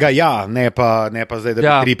 Mislim, enega ne pa zdaj, da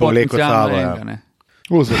bi tri povleko sabo.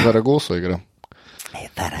 Za Zaragozo igra.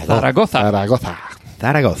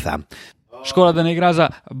 Zaragoza. Škoda, da ne igra za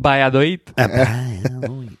Valladolid.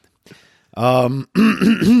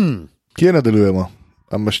 Kje nadaljujemo?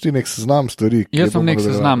 A imaš ti nek seznam stvari? Jaz sem nek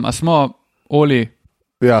seznam. A smo Oli?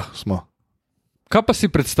 Ja, smo. Kaj pa si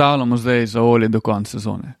predstavljamo zdaj za Oli do konca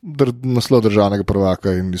sezone? Naslov državnega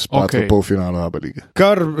prvaka in izpad v polfinalu ABA lige.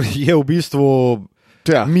 Kar je v bistvu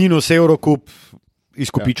minus Eurocup,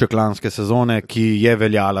 izkupiček lanske sezone, ki je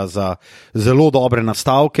veljala za zelo dobre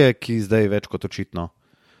nastavke, ki zdaj več kot očitno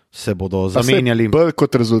se bodo zamenjali. Bolj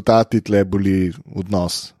kot rezultati tle boli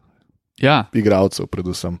odnos. Ja. Igralcev,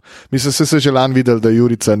 predvsem. Mislim, se že lani videl, da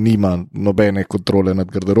Jurica nima nobene kontrole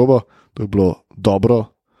nad garderobo. To je bilo dobro,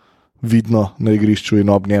 vidno na igrišču in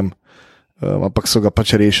ob njem. Ampak so ga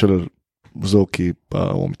pač rešili Zoki,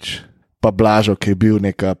 pa Omič, pa Blažo, ki je bil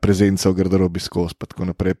neka prezenca v garderobi skozi, pa tako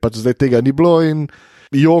naprej. Pač zdaj tega ni bilo in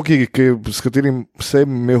Jogi, s katerim sem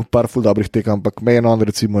imel par ful dobrih tekem, ampak meni on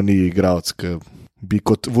recimo ni igralec, ki bi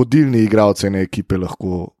kot vodilni igralec ene ekipe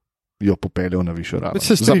lahko jo popeljal na višjo raven.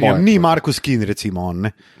 Se strinjam, ni Markus Kin, recimo on,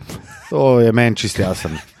 ne? To je meni čist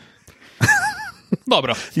jasen.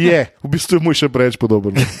 Dobro. Je, v bistvu je mu še preveč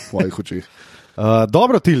podoben v mojih očih.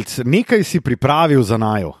 Dobro, Tilc, nekaj si pripravil za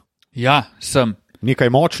najo. Ja, sem. Nekaj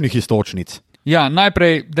močnih istočnic. Ja,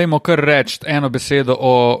 najprej dajmo kar reči eno besedo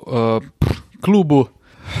o klubu.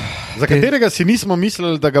 Za katerega si nismo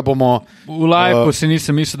mislili, da ga bomo... V lajku si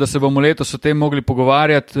nisem mislil, da se bomo letos o tem mogli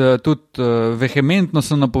pogovarjati. Tudi vehementno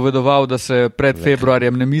sem napovedoval, da se pred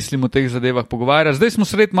februarjem ne mislim o teh zadevah pogovarjati. Zdaj smo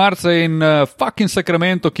sred marca in fucking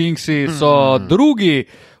Sacramento Kingsi so drugi,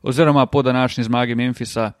 oziroma po današnji zmagi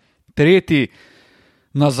Memphisa, tretji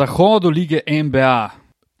na zahodu lige NBA.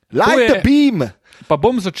 Light the beam! Pa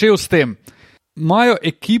bom začel s tem. Imajo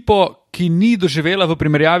ekipo, ki ni doživela v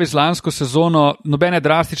primerjavi z lansko sezono nobene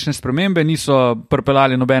drastične spremembe, niso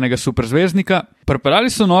pripeljali nobenega superzvezdnika.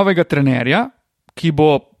 Pripeljali so novega trenerja, ki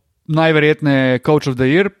bo najverjetneje coach of the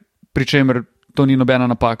year, pri čemer to ni nobena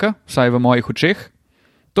napaka, vsaj v mojih očeh.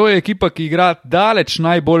 To je ekipa, ki igra daleč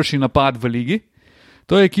najboljši napad v ligi.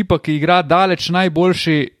 To je ekipa, ki igra daleč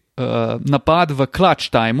najboljši napad v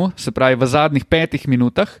clutch timeu, se pravi v zadnjih 5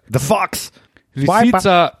 minutah. The Fox!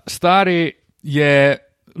 Lisica stari je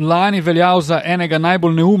lani veljal za enega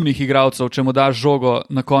najbolj neumnih igralcev, če mu daš žogo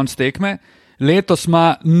na konc tekme. Letos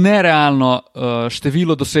ima nerealno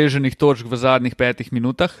število doseženih točk v zadnjih 5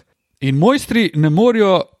 minutah. In mojstri ne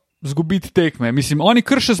morejo zgubiti tekme. Mislim, oni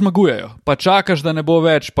kar še zmagujejo. Pa čakaš, da ne bo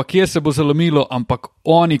več, pa kje se bo zalomilo, ampak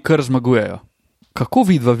oni kar zmagujejo. Kako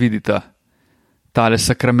vidva vidita tale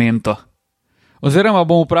Sacramento? Oziroma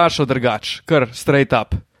bom vprašal drugače, kar straight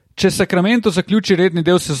up. Če Sacramento zaključi redni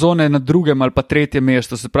del sezone na 2. ali pa 3.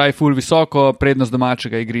 mestu, se pravi ful visoko prednost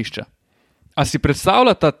domačega igrišča. A si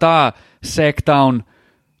predstavljata ta Sacktown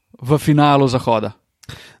v finalu Zahoda?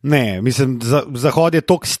 Ne, mislim, Zahod je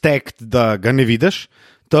toliko stacked, da ga ne vidiš,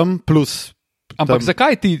 tam plus... Ampak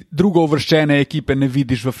zakaj ti drugo uvrščene ekipe ne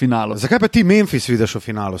vidiš v finalu? Zakaj pa ti Memphis vidiš v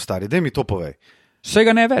finalu, stari? Daj mi to povej.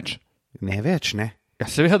 Vsega ne več. Ne več, ne. Ja,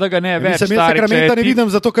 seveda, da ga ne več. Mislim, jaz Sacramenta ne vidim,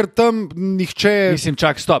 zato ker tam nihče... Mislim,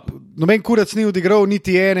 čak, stop. Noben kurac ni odigral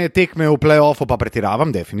niti ene tekme v play-offu, pa pretiravam,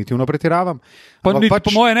 definitivno pretiravam. Pa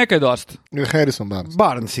po moje nekaj dost. Harrison Barnes.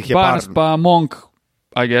 Barnes jih je Barnes pa Monk,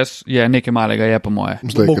 I guess, je nekaj malega, je po moje.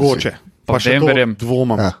 Mogoče. Pa še to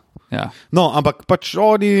dvomam. Ja. No, ampak pač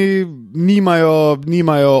oni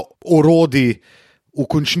nimajo orodij v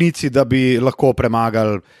končnici, da bi lahko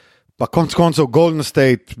premagali. Pa konc koncev Golden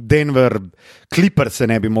State, Denver, Clippers se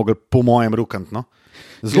ne bi mogli po mojem rukant, no?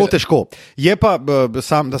 Zelo težko. Je pa,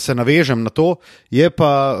 sam da se navežem na to, je pa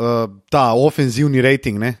ta ofenzivni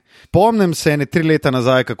rating, ne? Pomnim se 3 leta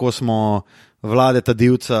nazaj, kako smo Vladeta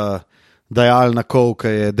Divca dajali na kol, ki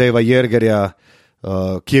je Dejva Jergerja,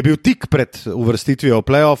 ki je bil tik pred uvrstitvijo v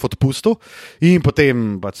playoff odpustil in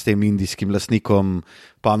potem s tem indijskim lastnikom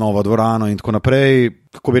pa novo dvorano in tako naprej,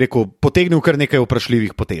 kako bi rekel, potegnil kar nekaj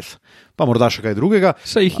vprašljivih potez. Pa morda še kaj drugega.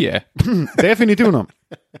 Saj jih je. Definitivno.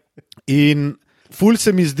 In ful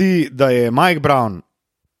se mi zdi, da je Mike Brown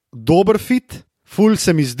dober fit, ful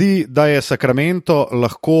se mi zdi, da je Sacramento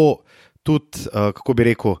lahko tudi, kako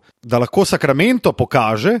bi rekel, da lahko Sacramento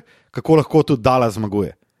pokaže, kako lahko tudi Dallas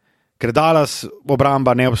zmaguje. Ker Dallas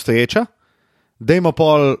obramba neobstoječa, dajmo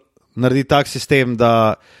pol narediti tak sistem,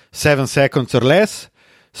 da 7 seconds or less,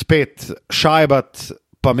 spet šajbat,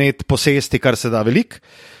 pa imeti posesti, kar se da velik.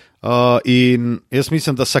 In jaz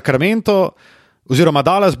mislim, da Sacramento, oziroma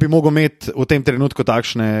Dallas bi mogel imeti v tem trenutku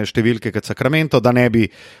takšne številke kot Sacramento, da ne bi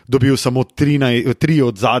dobil samo 3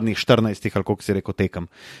 od zadnjih 14, ali koliko si rekel tekem.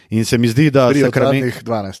 In se mi zdi, da 3 od Sacramento... zadnjih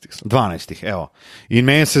 12. 12, evo. In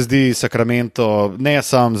meni se zdi Sacramento ne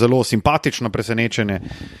samo zelo simpatično presenečenje,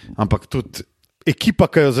 ampak tudi ekipa,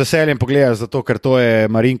 ki jo z veseljem pogledaš, zato ker to je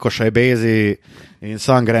Marinko Šajbezi in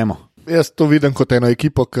sam gremo. Jaz to vidim kot eno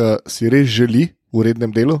ekipo, ki si res želi v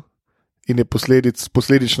rednem delu in je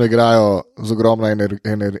posledično igrajo z ogromno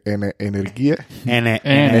energije.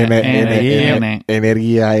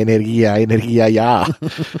 Energija, ja.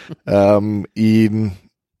 In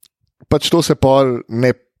pač to se pol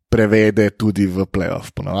ne prevede tudi v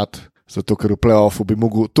playoff ponovadi. Zato, ker v playoffu bi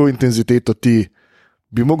mogel to intenziteto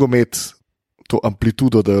bi mogel imeti to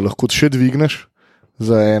amplitudo, da jo lahko še dvigneš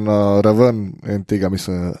za eno raven in tega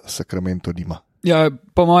mislim, Sacramento nima. Ja,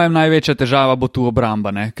 po mojem največja težava bo tu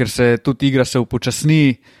obramba, ne? Ker se tudi igra se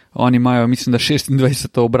upočasni, oni imajo mislim, da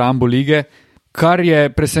 26. obrambo lige, kar je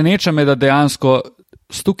preseneča me, da dejansko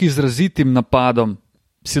s tukaj izrazitim napadom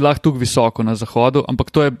si lahko tukaj visoko na zahodu,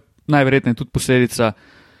 ampak to je najverjetneje tudi posledica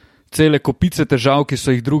cele kopice težav, ki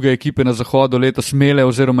so jih druge ekipe na zahodu letos imele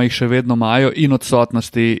oziroma jih še vedno imajo in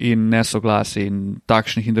odsotnosti in nesoglasi in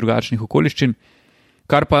takšnih in drugačnih okoliščin.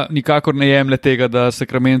 Kar pa nikakor ne jemlje tega, da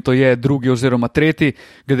Sacramento je drugi oziroma tretji,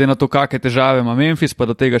 glede na to, kakšne težave ima Memphis, pa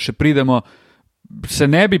do tega še pridemo. Se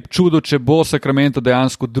ne bi čudil, če bo Sacramento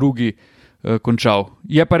dejansko drugi končal.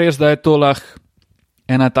 Je pa res, da je to lahko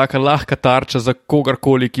ena taka lahka tarča za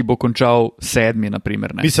kogarkoli, ki bo končal 7.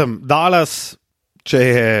 naprimer. Ne? Mislim, Dallas,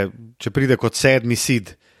 če pride kot 7.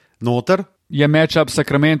 seed noter, je matchup s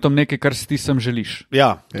Sacramentom nekaj, kar si ti sem želiš.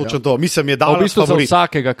 Ja, točno to. Mislim, je Dallas v bistvu favorit. Za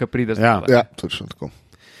vsakega, ki pride zdaj. Ja, točno tako.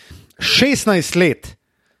 16 let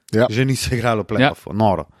že niso igrali v play-offu.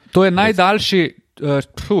 Noro. To je najdaljši,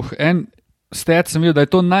 en stat sem videl, da je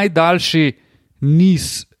to najdaljši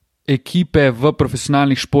niz ekipe v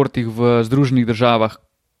profesionalnih športih v Združenih državah,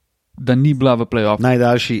 da ni bila v play-offu.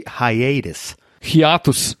 Najdaljši hiatus.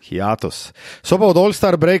 So pa od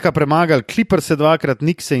All-Star breaka premagali Clippers 2-krat,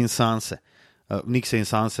 Knickse in Sunse. Knickse in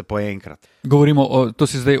Sunse po enkrat. Govorimo to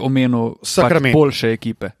si zdaj omenil boljše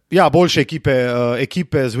ekipe. Ja, boljše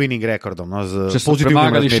ekipe z winning rekordom. No, če so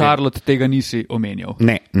premagali Charlotte, tega nisi omenjal.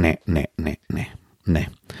 Ne.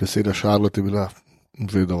 Beseda Charlotte je bila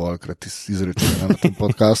dovoljkrat izrečena na tem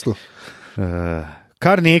podcastu.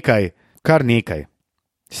 Kar nekaj.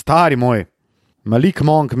 Stari moj. Malik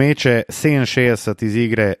Monk meče 67 iz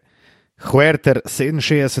igre, Huerter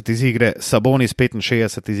 67 iz igre, Sabonis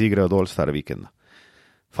 65 iz igre od All-Star vikenda.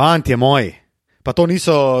 Fantje moji, pa to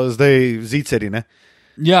niso zdaj ziceri, ne?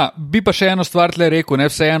 Ja, bi pa še eno stvar tle rekel, ne,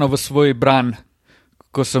 vseeno v svoj bran,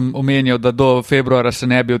 ko sem omenjal, da do februara se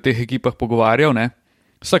ne bi o teh ekipah pogovarjal, ne?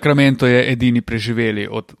 Sacramento je edini preživeli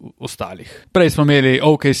od ostalih. Prej smo imeli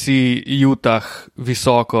OKC, Utah,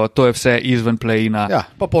 visoko, to je vse izven play-ina. Ja,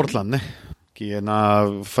 pa Portland, ne? Ki je na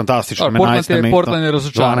fantastičnem 11. mestu. Portland je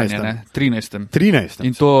razočaranje, ne? 13.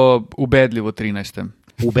 In to ubedljivo 13.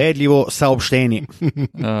 Ubedljivo saobštenje.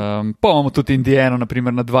 Pa imamo tudi Indiano,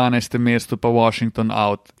 naprimer na 12. mestu, pa Washington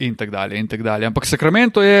out in tak dalje. Ampak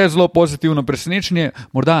Sacramento je zelo pozitivno presenečenje,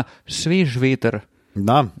 morda svež veter.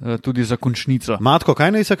 Da. Tudi za končnico. Matko,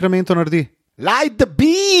 kaj naj Sacramento naredi? Light the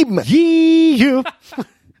beam!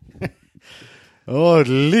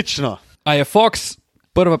 Odlično. A je Fox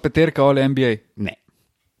prva peterka All NBA? Ne.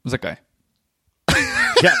 Zakaj?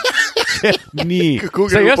 Ja, ni.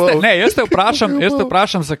 Jaz te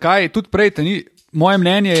vprašam, zakaj. Tudi prej te ni. Moje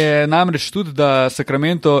mnenje je namreč tudi, da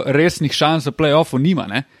Sacramento resnih šans za play-offu nima,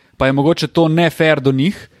 ne? Pa je mogoče to ne fair do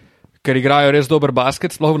njih, ker igrajo res dober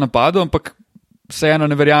basket, sploh v napadu, ampak vseeno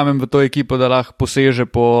ne verjamem v to ekipo, da lahko poseže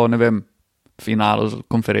po, ne vem, finalu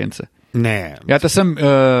konference. Ne. Ja, te sem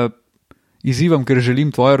izzivam, ker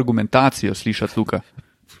želim tvojo argumentacijo slišati, Luka.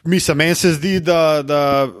 Mislim, meni se zdi,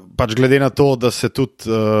 da pač glede na to, da se tudi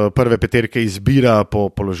prve peterke izbira po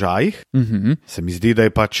položajih, se mi zdi, da je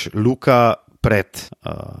pač Luka pred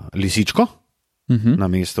Lisičko na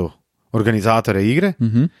mestu organizatorja igre.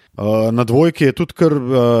 Na dvojki je tudi kar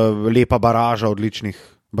lepa baraža odličnih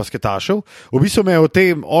basketašev. V bistvu me v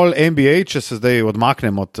tem All NBA, če se zdaj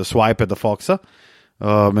odmaknem od Swipe da Foxa,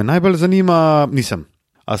 me najbolj zanima,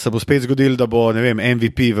 a se bo spet zgodil, da bo, ne vem,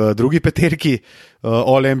 MVP v drugi peterki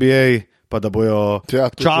All NBA, pa da bojo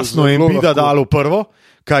časno Embida dali v prvo,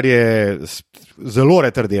 kar je zelo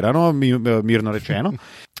retardirano, milo rečeno.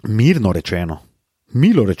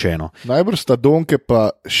 Najbolj sta Donke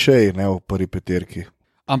pa Shea, ne v prvi peterki.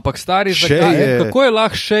 Ampak stari, kako je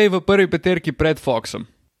lahko Shea v prvi peterki pred Foxom?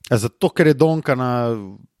 Zato, ker je Donka na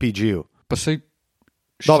PG-u. Pa sej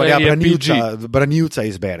Dobar, ja, branilca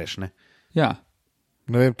izbereš, ne? Ja.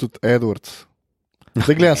 Ne vem, tudi Edwards.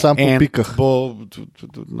 Zdaj gledam sam po pikah. Bo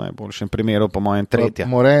v najboljšem primeru, po mojem, tretja.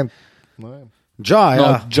 Moren.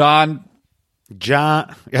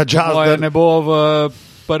 Ne bo v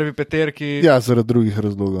prvi peterki. Ja, zaradi drugih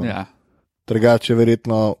razlogov. Ja. Drugače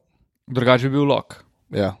verjetno. Drugače bi bil Lok.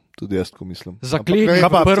 Ja, tudi jaz tako mislim. Zaklinjen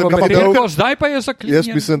prvo peterko, zdaj pa je zaklinjen. Jaz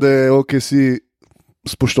mislim, da je OKC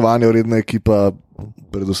spoštovanje vredna ekipa,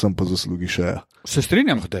 predvsem po zaslugi Shea. Se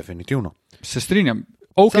strinjam. Definitivno. Se strinjam.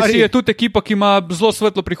 OKC je tudi ekipa, ki ima zelo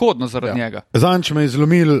svetlo prihodnost zaradi njega. Zanč me je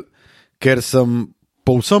zlomil, ker sem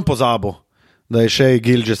povsem pozabil, da je Shea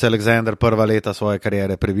Gilgeous-Alexander prva leta svoje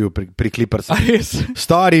kariere prebil pri Clippersih.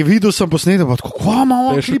 Stari, videl sem posnetek, kako ima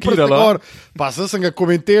on Clippers gor. Pa sem ga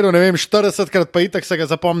komentiral, 40krat, pa itak se ga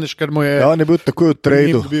zapomniš, ker mu je... Ja, on je bil takoj v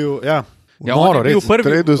tradu. Ja, on je bil prvi... V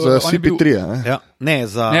tradu za CP3, ja. Ne,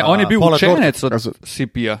 on je bil učenec od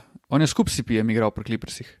CP-ja. On je skup CP-jem igral pri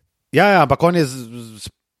Clippersih. Ja, ampak on je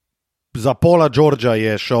za Paula Georgea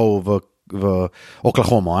je šel v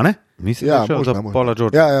Oklahomo, a ne? Mislim, da je šel za Paula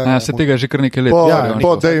Georgea. Ja, se tega že kar nekaj let.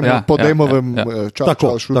 Po Damovem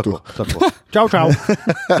čau šutu. Čau.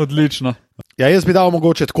 Odlično. Ja, jaz bi dal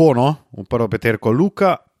mogoče tako, v prvo peterko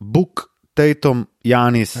Luka, Book, Tatum,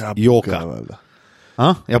 Giannis, Joka.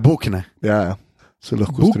 Ja, Book ne. Ja, se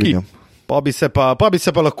lahko strinjam. Pa bi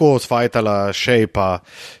se pa lahko sfajtala Shea pa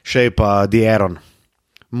De'Aaron.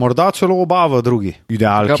 Morda celo oba v drugi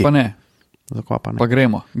idealki. Zakaj pa ne? Pa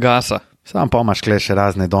gremo, Gasa. Sam pa imaš kle še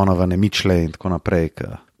razne Donovane, Mitchelle in tako naprej.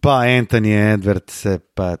 Pa Anthony Edwards se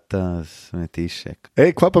pa ta smetišek.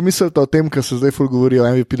 Kva pa mislite o tem, kar se zdaj ful govori o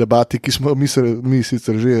MVP debati, ki smo mi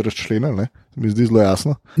sicer že razčlenili, mi zdi zelo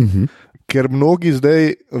jasno. Ker mnogi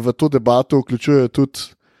zdaj v to debato vključujejo tudi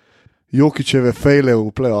Jokićeve fejle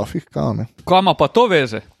v playoffih. Kaj ima pa to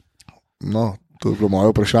veze? No, to je bilo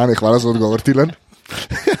moje vprašanje, hvala za odgovor, Tilen.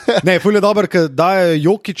 Ne, ful je dober, ker dajo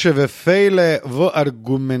Jokićeve fejle v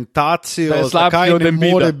argumentacijo, zakaj ne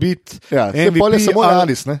more biti MVP. Bolje samo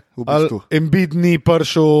Janis, ne? V bistvu. Embiid ni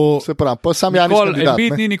prišel. Se pravi, pa sam Janis kandidat.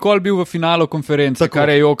 Embiid ni nikoli bil v finalu konference,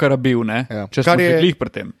 kar je Jokara bil, ne? Če smo že glih pri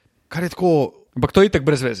tem. Kar je tako... Ampak to je itak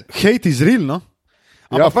brez veze. Hate is real, no?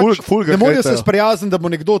 Ampak ne morajo se sprijazniti, da bo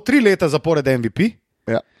nekdo 3 leta zapored MVP.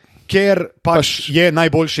 Ja. Ker pač je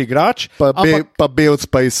najboljši igrač. Pa Belc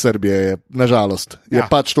pa iz Srbije je, nažalost. Je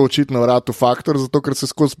pač to očitno vratu faktor, zato ker se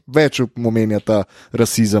skozi več omenja ta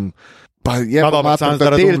rasizem. Pa je pa matno,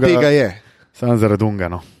 da del tega je. Sam zaradi unga,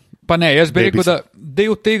 no. Pa ne, jaz bi rekel, da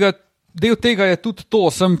del tega je tudi to,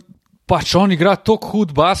 pač on igra tok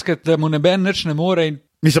hud basket, da mu neben nič ne more.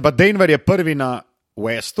 Mislim pa, Denver je prvi na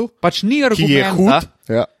Westu, pač ni argumenta, ki je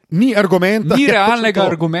hud, ni argumenta. Ni realnega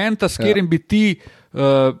argumenta, s katerim bi ti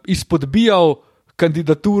izpodbijal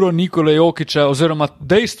kandidaturo Nikole Jokića oziroma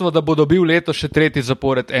dejstvo, da bo dobil leto še 3.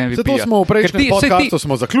 zapored MVP. Zato smo v prejšnjem podcastu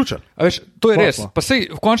zaključili. Veš, to je res. Pa sej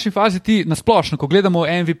v končni fazi ti nasplošno, ko gledamo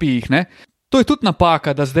MVP-jih, to je tudi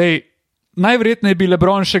napaka, da zdaj najverjetneje bi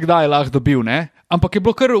LeBron še kdaj lahko dobil, ampak je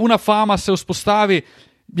bilo kar una fama se vzpostavi,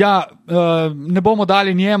 ne bomo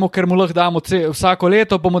dali njemu, ker mu lahko damo vsako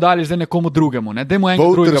leto, bomo dali zdaj nekomu drugemu. Dajmo enega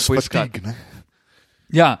drugega poiskati.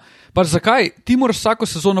 Ja, pa zakaj? Ti moraš vsako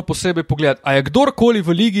sezono posebej pogledati. A je kdorkoli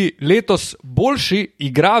v ligi letos boljši,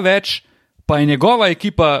 igra več, pa je njegova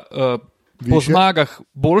ekipa po zmagah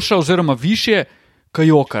boljša oziroma višje, kaj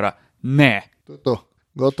Jokara? Ne. To.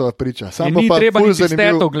 Gotova priča. Ni treba niti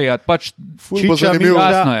steto gledati. Pač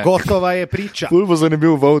jasno je. Gotova je priča. Ful bo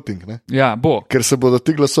zanimiv voting, ne? Ja, bo. Ker se bodo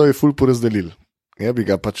ti glasovi ful porazdelili. Ja bi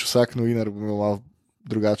ga pač vsak novinar bo imel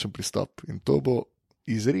drugačen pristop. In to bo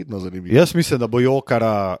izredno zanimivo. Jaz mislim, da bo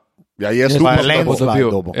Jokara...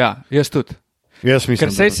 jaz tudi.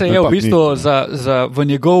 Ker se je v bistvu v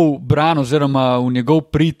njegov bran oziroma v njegov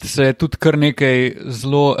prid se je tudi kar nekaj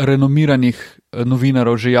zelo renomiranih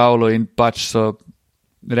novinarov že javilo in pač so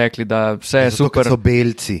rekli, da vse je super. So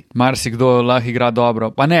belci. Marsikdo lahko igra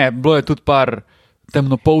dobro. Pa ne, bilo je tudi par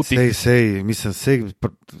temnopoltih. Mislim,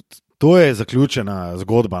 to je zaključena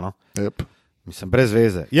zgodba, no? Yep. Mislim, brez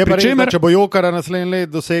veze. Je pa res, če bo Jokara naslednji let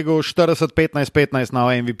dosegel 40-15-15 na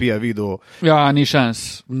MVP-a videl. Ja, ni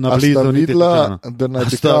šans. Da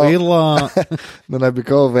naj bi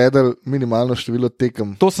kao vedel minimalno število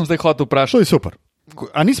tekem. To sem zdaj hotel vprašati. To je super.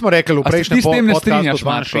 A nismo rekli v prejšnjem podcastu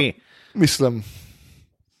Marko? Mislim,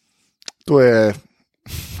 to je...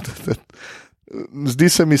 Zdi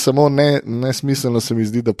se mi samo nesmiselno se mi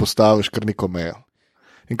zdi, da postaviš kar neko mejo.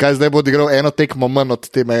 In kaj zdaj bo odigral eno tekmo manj od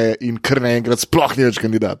te meje in kar naenkrat sploh ni več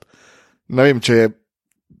kandidat. Ne vem, če je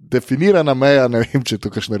definirana meja, ne vem, če je to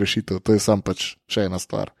kakšna rešitev. To je sam pač še ena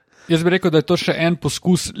stvar. Jaz bi rekel, da je to še en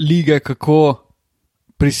poskus lige, kako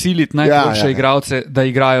prisiliti najboljše igralce, da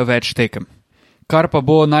igrajo več tekem. Kar pa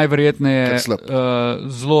bo najverjetneje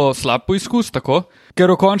zelo slab poizkus, tako? Ker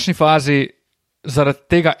v končni fazi zaradi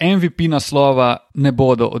tega MVP naslova ne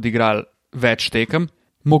bodo odigrali več tekem.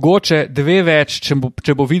 Mogoče 2 več,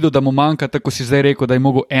 če bo videl, da mu manjka, tako si zdaj rekel, da je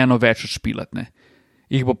mogel 1 več odšpilati.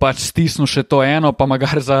 Jih bo pač stisnil še to 1, pa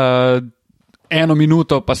magar za 1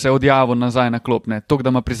 minuto pa se odjavil nazaj na klop. Tok,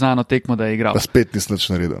 da ima priznano tekmo, da je igral. Pa spet nisi nič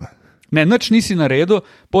naredil. Ne, nič nisi naredil.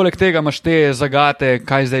 Poleg tega imaš te zagate,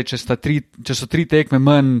 kaj zdaj, če so 3 tekme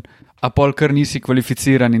manj, a pol kar nisi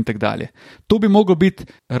kvalificiran in tako dalje. To bi moglo biti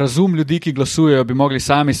razum ljudi, ki glasujejo, bi mogli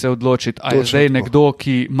sami se odločiti, a je zdaj nekdo,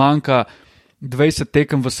 ki manjka 20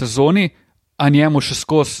 tekem v sezoni, a njemu še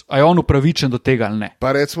skozi, a je on upravičen do tega ali ne.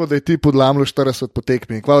 Pa recimo, da je ti podlamlo 40 po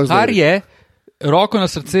tekmi. Kar je, roko na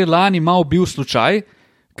srce, lani mal bil slučaj,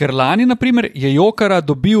 ker lani, na primer, je Jokara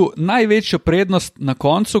dobil največjo prednost na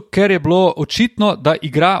koncu, ker je bilo očitno, da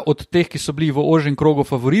igra od teh, ki so bili v ožjem krogu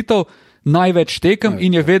favoritov, največ tekem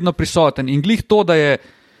in je vedno prisoten. In glih to, da je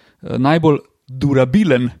najbolj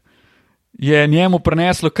durabilen, je njemu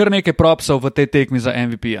preneslo kar nekaj propsov v tej tekmi za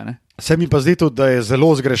MVP-ja. Se mi pa zdi tudi, da je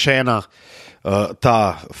zelo zgrešena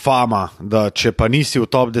ta fama, da če pa nisi v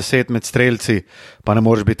top 10 med strelci, pa ne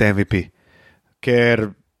moreš biti MVP. Ker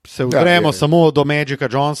se vremo samo do Magica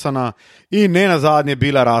Johnsona in ne nazadnje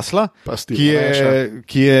Billa Russella,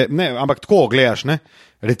 ki je, ne, ampak tako gledaš, ne,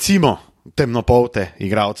 recimo temnopolte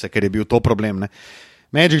igralce, ker je bil to problem, ne.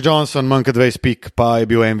 Magic Johnson manj kot 20 pik, pa je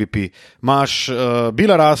bil MVP. Imaš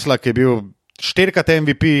Billa Russella, ki je bil 4-krat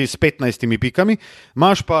MVP s 15 pikami,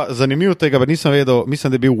 imaš pa zanimivo tega, pa nisem vedel,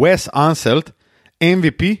 mislim, da je bil Wes Unseld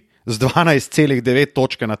MVP z 12,9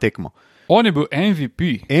 točke na tekmo. On je bil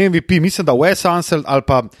MVP. MVP, mislim, da Wes Unseld ali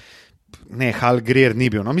pa ne, Hal Greer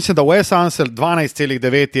ni bil. No, mislim, da Wes Unseld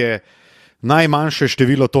 12,9 je najmanjše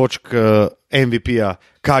število točk MVP-ja,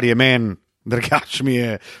 kar je meni, drugač mi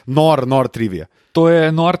je nor trivija. To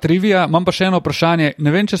je nor trivija. Imam pa še eno vprašanje.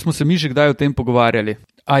 Ne vem, če smo se mi že kdaj o tem pogovarjali.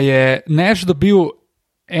 A je Nash dobil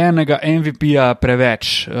enega MVP-ja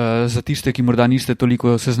preveč za tiste, ki morda niste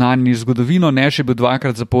toliko seznanjeni z zgodovino? Nash je bil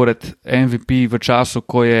 2-krat zapored MVP v času,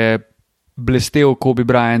 ko je blestev Kobe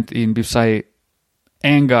Bryant in bi vsaj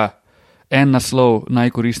en naslov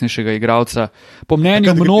najkoristnejšega igralca. Po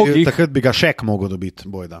mnenju mnogih... Takrat bi ga Shaq mogel dobiti,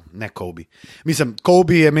 bojda, ne Kobe. Mislim,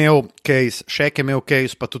 Kobe je imel case, Shaq je imel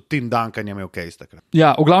case, pa tudi Tim Duncan je imel case takrat.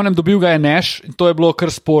 Ja, v glavnem dobil ga je Nash in to je bilo kar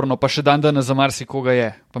sporno, pa še danes za marsikoga je.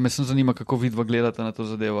 Pa me sem zanima, kako vidva gledate na to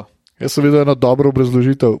zadevo. Jaz sem videl eno dobro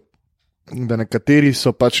obrazložitev, da nekateri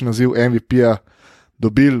so pač naziv MVP-ja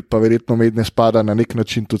dobili, pa verjetno medne spada na nek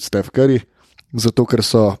način tudi Steph Curry, zato ker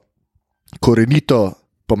so korenito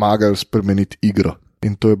pomagali spremeniti igro.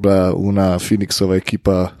 In to je bila una Phoenixova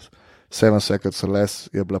ekipa, 7 Seconds or Less,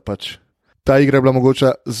 je bila pač. Ta igra je bila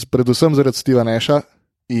mogoča predvsem zaradi Steva Nasha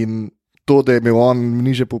in to, da je imel on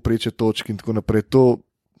niže povprečje točk in tako naprej. To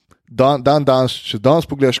če danes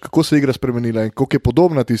pogledaš, kako se igra spremenila in koliko je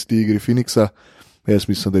podobna tisti igri Phoenixa, jaz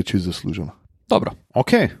mislim, da je čisto zasluženo. Dobro,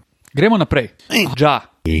 ok. Gremo naprej.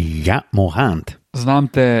 Ja, Mohand. Znam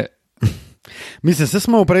te... Mislim, se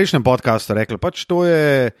smo v prejšnjem podcastu rekli, pač to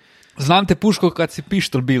je... Znam te puško, kad si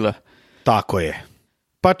pištol bila. Tako je.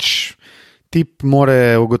 Pač tip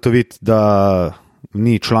more ugotoviti, da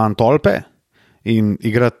ni član tolpe in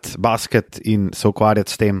igrati basket in se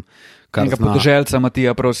ukvarjati s tem, kar enega zna. Podeželca,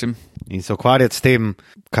 Matija, prosim. In se ukvarjati s tem,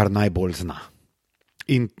 kar najbolj zna.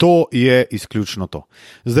 In to je izključno to.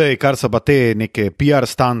 Zdaj, kar so pa te neke PR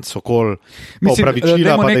stunts okoli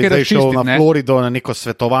opravičila, pa da je zdaj šel na Florido na neko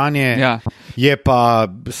svetovanje, je pa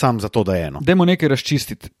sam zato, da je eno. Dajmo nekaj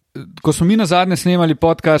razčistiti. Ko smo mi nazadnje snemali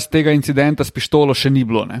podcast, tega incidenta s pištolo še ni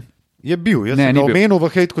bilo, ne? Je bil, jaz sem ga omenil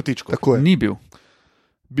v hejt kotičku. Tako je. Ni bil.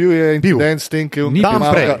 Bil je incident s tem, ki je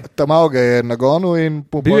Tamauga je nagonil in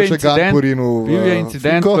po boljše gan porinu. Bil je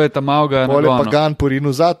incident, ko je Tamauga nagonil. Bolje pa gan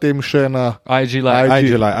porinu zatem še na IG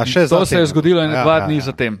Live. A še to se je zgodilo 2 dni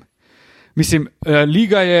zatem. Mislim,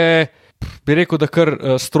 liga je, bi rekel, da kar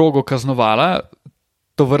strogo kaznovala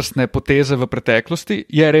to vrstne poteze v preteklosti.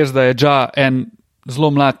 Je res, da je en zelo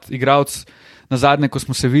mlad igralec. Nazadnje, ko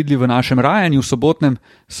smo se videli v našem rajanju v sobotnem,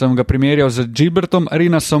 sem ga primerjal z Gilbertom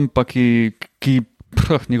Arenasom, pa ki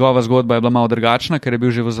njegova zgodba je bila malo drugačna, ker je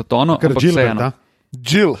bil že v zatonu.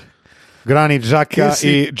 Jill. Granit Xhaka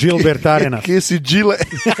in Gilbert Arenas. Kje si Gile?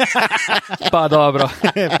 Pa dobro.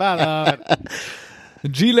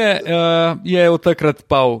 Gile je od takrat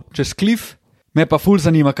pal čez klif, me pa ful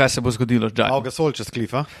zanima, kaj se bo zgodilo z Xhakom. Mal ga sol čez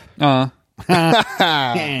klifa.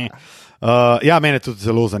 Ja, mene tudi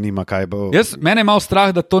zelo zanima, kaj bo. Mene je malo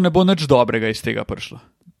strah, da to ne bo nič dobrega iz tega prišlo.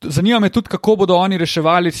 Zanima me tudi, kako bodo oni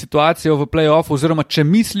reševali situacijo v play-offu, oziroma če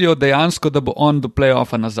mislijo dejansko, da bo on do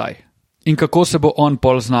play-offa nazaj. In kako se bo on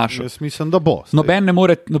pol znašel. Jaz mislim, da bo.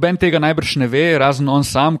 Noben tega najbrž ne ve, razen on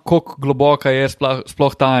sam, koliko globoka je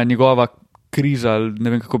sploh ta njegova kriza, ali ne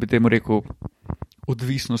vem, kako bi temu rekel,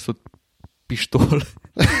 odvisnost od pištole.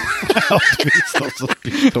 Odvisnost od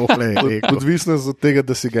pištole. Odvisnost od tega,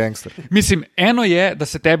 da si gangster. Mislim, eno je, da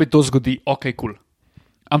se tebi to zgodi, ok, cool.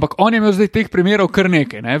 Ampak on je imel zdaj teh primerov kar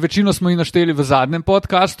nekaj. Ne? Večino smo jih našteli v zadnjem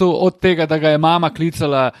podkastu, od tega, da ga je mama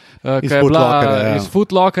klicala, ki je bila iz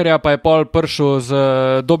Footlockerja, pa je pol prišel z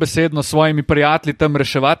dobesedno svojimi prijatelji tam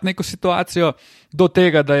reševati neko situacijo, do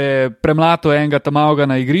tega, da je premlatil enega tamavga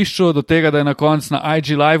na igrišču, do tega, da je na koncu na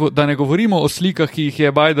IG Live-u, da ne govorimo o slikah, ki jih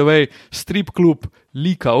je, by the way, strip klub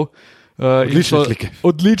likal.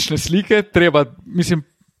 Odlične slike.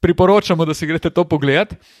 Priporočamo, da si greste to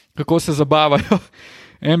pogledati, kako se zabavajo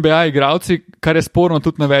NBA igralci, kar je sporno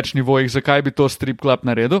tudi na več nivojih, zakaj bi to strip club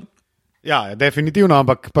naredil. Ja, definitivno,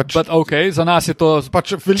 ampak okay, za nas je to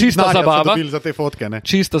čista zabava. Za te fotke, ne?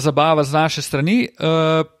 Čista zabava z naše strani.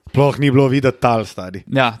 Sploh ni bilo videti tal, stari.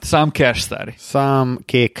 Ja, sam cash, stari. Sam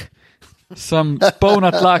kek. Sam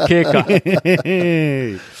polna tla keka.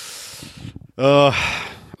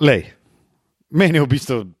 Lej, meni je v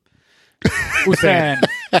bistvu vseeno.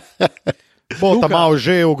 Bo ta malo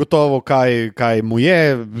že ugotovil, kaj mu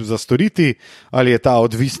je za storiti, ali je ta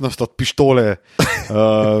odvisnost od pištole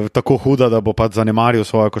tako huda, da bo pač zanemaril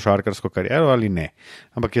svojo košarkarsko kariero ali ne.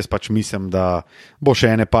 Ampak jaz pač mislim, da bo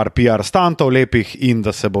še ene par PR stantov lepih in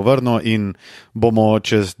da se bo vrnil in bomo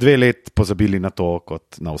čez 2 let pozabili na to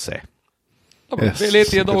kot na vse. Dobro, 2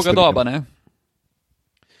 leti je dolga doba, ne?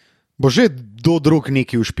 Bo že do drug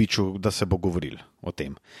neki v špiču, da se bo govoril o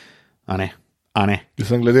tem. A ne?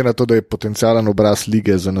 Sem glede na to, da je potencialen obraz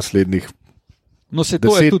lige za naslednjih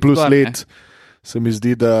 10 plus let, se mi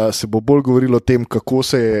zdi, da se bo bolj govorilo o tem, kako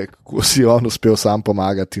si on uspel sam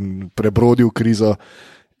pomagati in prebrodil krizo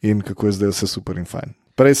in kako je zdaj vse super in fajn.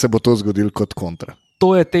 Prej se bo to zgodilo kot kontra.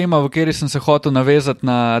 To je tema, v kateri sem se hotel navezati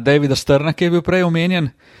na Davida Sterna, ki je bil prej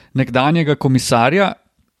omenjen, nekdanjega komisarja,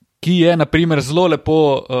 ki je na primer zelo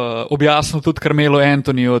lepo objasnil tudi Carmelo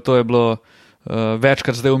Anthonyju, to je bilo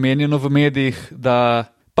večkrat zdaj omenjeno v medijih, da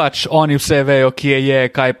pač oni vse vejo, kje je,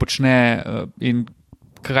 kaj počne in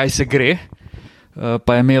kaj se gre.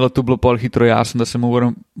 Pa je imelo tu bilo pol hitro jasno, da se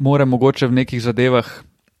mora mogoče v nekih zadevah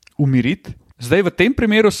umiriti. Zdaj v tem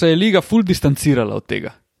primeru se je liga full distancirala od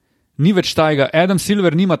tega. Ni več tajega, Adam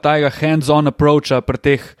Silver nima tajega hands-on approacha pri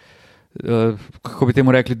teh, kako bi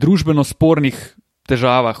temu rekli, družbeno spornih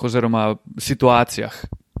težavah oziroma situacijah.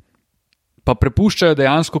 Pa prepuščajo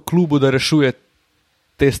dejansko klubu, da rešuje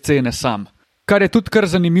te scene sam. Kar je tudi kar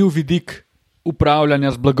zanimiv vidik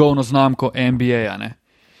upravljanja z blagovno znamko NBA-ja. Ne?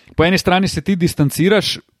 Po eni strani se ti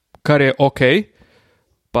distanciraš, kar je ok,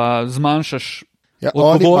 pa zmanjšaš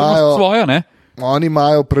odgovornost svojo. Ne? Oni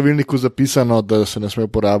imajo v pravilniku zapisano, da se ne sme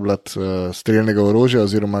uporabljati strelnega orožja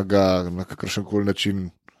oziroma ga na kakršen koli način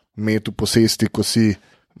imeti v posesti, ko si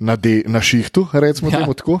na šihtu, recimo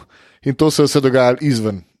temu tako. In to se vse dogaja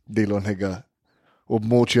izven delovnega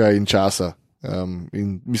območja in časa.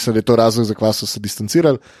 In mislim, da je to razlog, za kva so se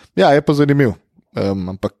distancirali. Ja, je pa zanimiv.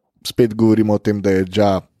 Ampak spet govorimo o tem, da je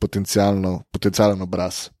potencialen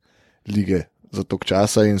obraz lige za tok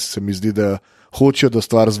časa in se mi zdi, da hočejo, da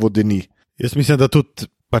stvar zvodeni. Jaz mislim, da tudi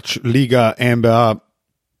pač liga NBA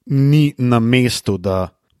ni na mestu, da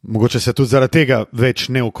mogoče se tudi zaradi tega več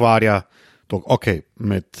ne ukvarja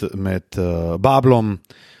med Bablom,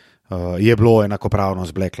 je bilo enakopravno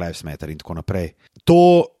z Black Lives Matter in tako naprej.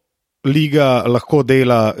 To liga lahko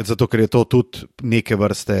dela, zato ker je to tudi neke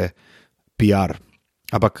vrste PR.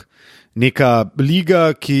 Ampak neka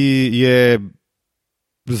liga, ki je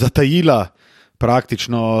zatajila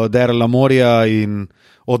praktično Darryla Morija in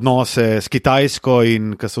odnose s Kitajsko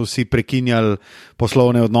in ko so vsi prekinjali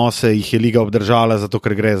poslovne odnose, jih je liga obdržala, zato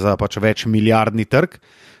ker gre za pač več milijardni trg,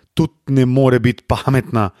 tudi ne more biti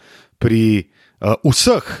pametna pri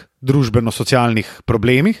vseh družbeno-socialnih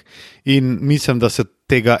problemih in mislim, da se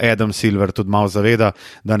tega Adam Silver tudi malo zaveda,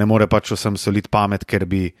 da ne more pač vsem soliti pamet, ker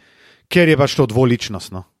je pač to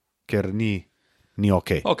dvoličnostno, ker ni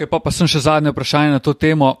ok. Ok, pa sem še zadnje vprašanje na to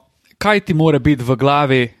temo. Kaj ti mora biti v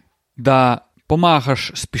glavi, da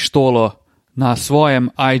pomahaš s pištolo na svojem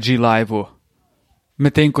IG live-u,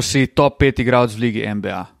 medtem ko si top 5 igralec v ligi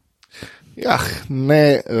NBA? Ja,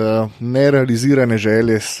 nerealizirane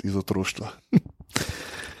želje iz otroštva.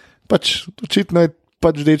 Očitno je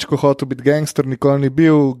dečko hotel biti gangster, nikoli ni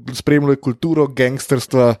bil, spremljal je kulturo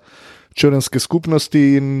gangsterstva črnske skupnosti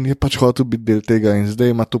in je hotel biti del tega in zdaj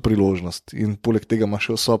ima to priložnost. In poleg tega ima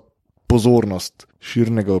še vso pozornost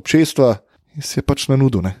širnega občestva in se je na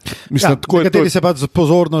nudu. Nekateri se z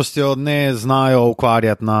pozornostjo ne znajo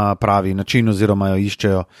ukvarjati na pravi način oziroma jo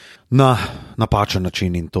iščejo na napačen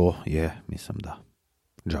način in to je, mislim, da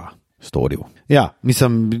storil. Ja,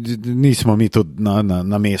 mislim, nismo mi tudi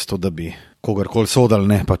na mestu, da bi kogarkoli sodali,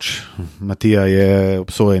 ne, pač Matija je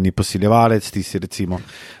obsojeni posiljevalec, ti si recimo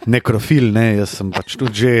nekrofil, ne, jaz sem pač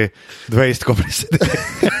tudi že 20 presedel.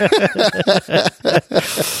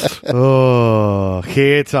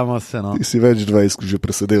 Hecamo se, no. Ti si več 20 že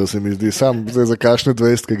presedel, se mi zdi, sam zdaj za kakšne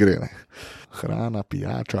 20 gre, ne. Hrana,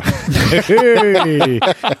 pijača.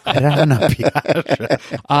 Hrana, pijača.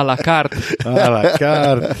 A la carte.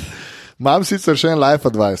 Imam sicer še en life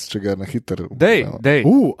advice, če ga na hiter. Dej.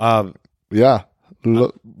 Ja.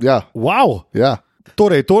 Wow. Ja.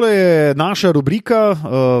 Torej, tole je naša rubrika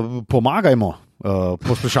Pomagajmo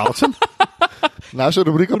poslušalcem. Naša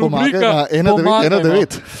rubrika Pomagaj na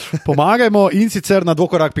 1919. Pomagajmo in sicer na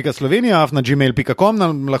dvokorak.slovenija@gmail.com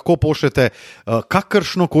nam lahko pošljete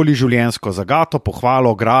kakršnokoli življenjsko zagato,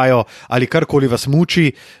 pohvalo, grajo ali karkoli vas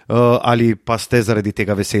muči ali pa ste zaradi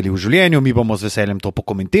tega veseli v življenju. Mi bomo z veseljem to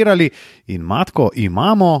pokomentirali in Matko,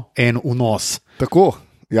 imamo en vnos. Tako,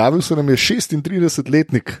 javil se nam je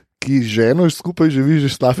 36-letnik, ki z ženo skupaj živi že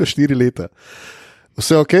slabe 4 leta.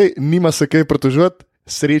 Vse ok, nima se kaj pritoževati.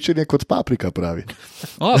 Srečen je kot paprika, pravi.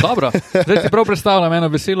 Dobro. Zdaj ti prav predstavljam eno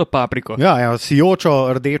veselo papriko. Ja,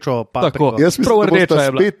 sijočo, rdečo papriko. Jaz mislim, da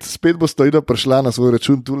spet bosta vidva prišla na svoj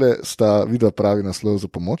račun, tule sta vidva pravi naslov za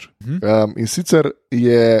pomoč. In sicer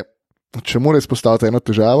je, če mora izpostaviti eno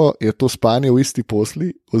težavo, je to spanje v isti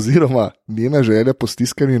posli oziroma njena želja po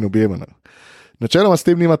stiskanju in objemanju. Načeloma s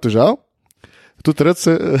tem nima težav, tudi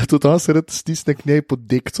on se rad stisne k njej pod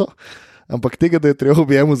dekco, ampak tega, da je treba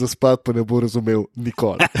objemu zaspati, pa ne bo razumel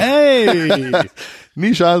nikoli.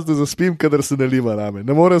 Ni šans, da zaspim, kadar se nalima name.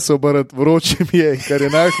 Ne morem se obrati, vroče mi je, kar je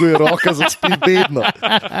najhuje, roka zaspi vedno.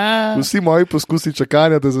 Vsi moji poskusi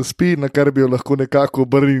čakanja, da zaspi, na kar bi jo lahko nekako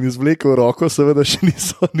obrnil in izvlekel roko, seveda še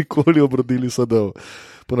niso nikoli obrodili sadov.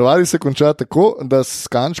 Ponavadi se konča tako, da se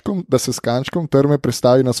s kančkom trme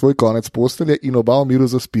prestavi na svoj konec postelje in oba v miru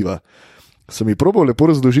zaspiva. Sem ji probal lepo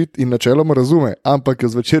razložiti in načeloma razume, ampak jo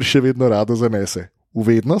zvečer še vedno rado zanese.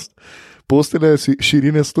 Uvednost, postelja je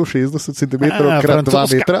širine 160 cm krat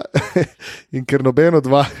 2 metra in ker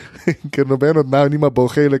noben od naj nima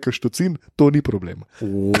bohejle kaštocin, to ni problem.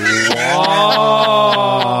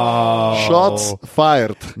 Shots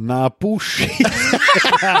fired. Napuši.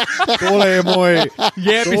 Tole je moj.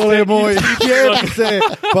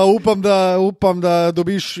 Pa upam, da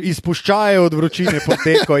dobiš izpuščaje od vročine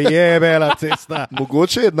poteko. Je bela cesta.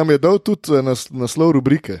 Mogoče nam je dal tudi naslov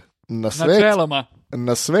rubrike. Na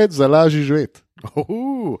svet za lažji živeti.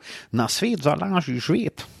 Na svet za lažji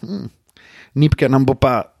živeti. Nipke nam bo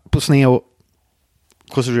pa posnel,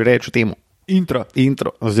 ko se že reče temu. Intro,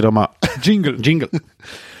 oziroma Jingle.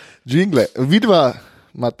 Vidva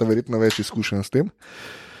imata verjetno več izkušenj s tem.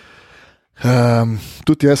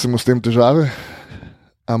 Tudi jaz sem s tem težave,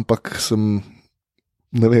 ampak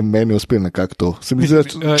meni je uspel nekako to. Se mi zdi,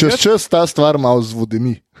 čez čas ta stvar malo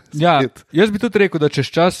zvodeni. Ja, jaz bi tudi rekel, da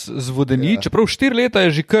čez čas zvodeni, čeprav 4 leta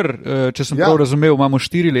je že kar, če sem prav razumel, imamo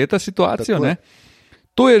 4 leta situacijo, ne?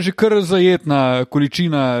 To je že kar zajetna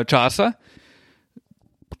količina časa.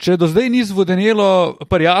 Če do zdaj ni zvodenelo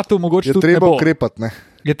prijatelj, mogoče tudi ne bo.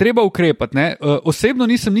 Je treba ukrepati, ne? Osebno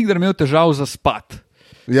nisem nikdar imel težav za spat.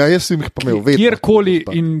 Ja, jaz sem jih pa imel vedno. Kjerkoli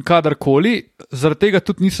in kadarkoli, zaradi tega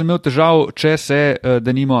tudi nisem imel težav, če se,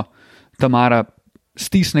 denimo, Tamara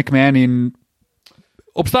stisne k meni in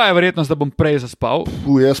obstaja verjetnost, da bom prej zaspal.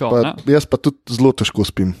 Jaz pa tudi zelo težko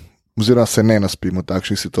spim, oziroma se ne naspim v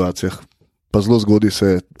takšnih situacijah. Pa zelo zgodi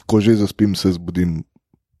se, ko že zaspim, se zbudim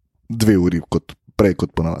 2 uri prej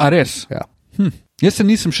kot ponavadi. A res? Ja. Jaz se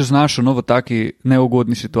nisem še znašel v taki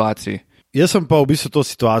neugodni situaciji. Jaz sem pa v bistvu to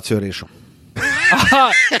situacijo rešil.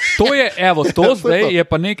 Aha, to zdaj je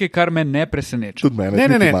pa nekaj, kar me ne preseneča.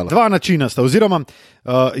 Ne, 2 načina sta. Oziroma,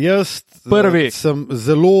 jaz sem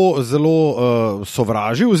zelo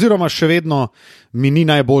sovražil, oziroma še vedno mi ni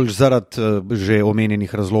najbolj zaradi že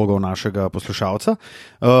omenjenih razlogov našega poslušalca.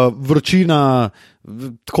 Vročina,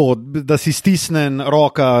 tako, da si stisnen,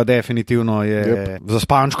 roka definitivno je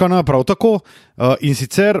zaspančkana, prav tako. In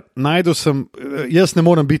sicer jaz ne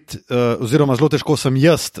morem biti, oziroma zelo težko sem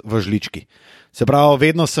jaz v žlički. Se pravi,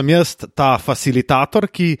 vedno sem jaz ta facilitator,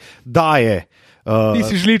 ki daje. Ti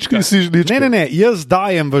si žlička. Ne, jaz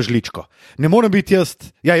dajem v žličko. Ne morem biti jaz.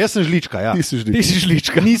 Ja, jaz sem žlička. Ja. Ti si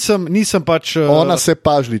žlička. Nisem pač. Ona se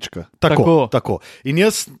pa žlička. Tako. In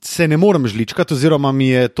jaz se ne morem žličkati, oziroma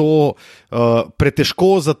mi je to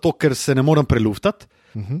pretežko, zato ker se ne morem preluftati.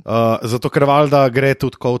 Zato ker valjda gre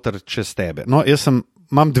tudi kouter čez tebe. No,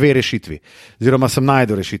 imam 2 rešitvi, oziroma sem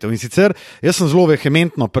najdel rešitev. In sicer, jaz sem zelo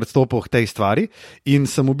vehementno pristopil k tej stvari in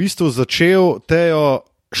sem v bistvu začel tejo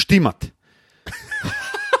štimati.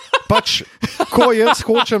 pač, ko jaz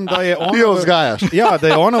hočem, da je ona, Ti jo vzgajaš. Ja, da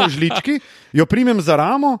je ona v žlički, jo primem za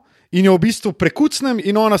ramo in jo v bistvu prekucnem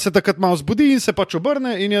in ona se takrat malo zbudi in se pač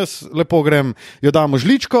obrne in jaz lepo grem, jo dam v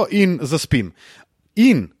žličko in zaspim.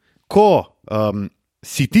 In ko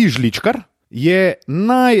si ti žličkar, je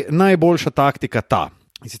najboljša taktika ta.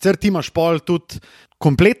 In sicer ti imaš pol tudi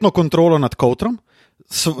kompletno kontrolo nad kotrom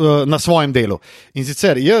na svojem delu. In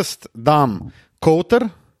sicer jaz dam koter,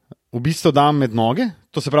 v bistvu dam med noge,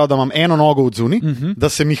 to se pravi, da imam eno nogo od zunaj, da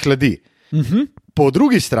se mi hladi. Po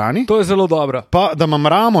drugi strani, To je zelo dobro. pa da imam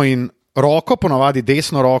ramo in roko, ponavadi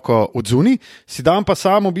desno roko od zunaj, si dam pa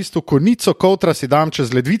samo v bistvu konico kotra, si dam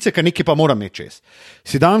čez ledvice, ker nekaj pa moram imeti čez.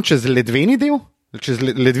 Si dam čez ledveni del, čez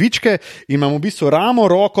ledvičke in imam v bistvu ramo,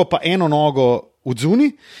 roko pa eno nogo od zunaj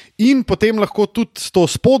in potem lahko tudi s to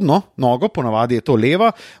spodnjo nogo, ponavadi je to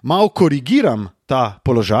leva, malo korigiram ta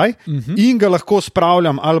položaj in ga lahko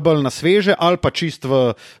spravljam ali bolj na sveže ali pa čist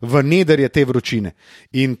v nederje te vročine.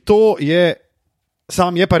 In to je,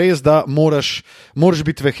 sam je pa res, da moraš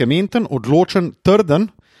biti vehementen, odločen, trden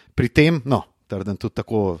pri tem, no, trden tudi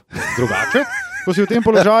tako drugače, ko si v tem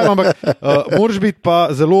položaju, ampak moraš biti pa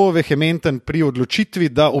zelo vehementen pri odločitvi,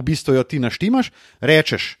 da v bistvu jo ti naštimaš,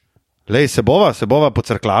 rečeš, lej, se bova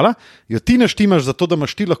pocrklala, jo ti naštimaš zato, da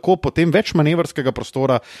imaš ti lahko potem več manevrskega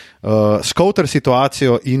prostora s counter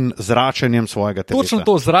situacijo in zračenjem svojega telesa. Točno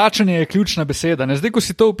to, zračenje je ključna beseda. Ne? Zdaj, ko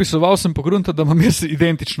si to opisoval, sem pogruntal, da imam jaz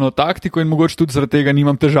identično taktiko in mogoče tudi zaradi tega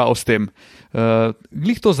nimam težav s tem.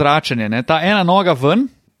 Glih to zračenje, ne? Ta ena noga ven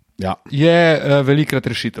je velikrat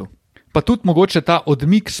rešitev. Pa tudi mogoče ta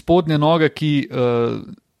odmik spodnje noge, ki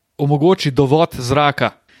omogoči dovod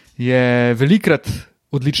zraka, je velikrat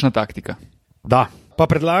odlična taktika. Da, pa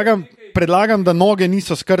predlagam, da noge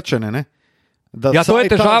niso skrčene. Ne? Ja, to je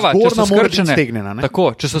težava, če so skrčene. Stegnena, tako,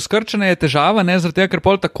 če so skrčene, je težava, ne, zaradi tega, ker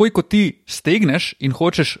pol takoj, ko ti stegneš in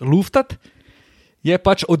hočeš luftati, je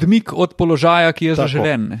pač odmik od položaja, ki je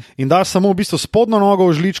zaželen. Ne? In daš samo v bistvu spodnjo nogo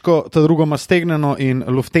v žličko, ta drugo ima stegneno in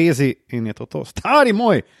luftezi in je to. Stari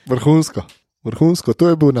moj! Vrhunsko,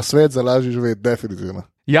 to je bil nasvet za lažje živeti, definitivno.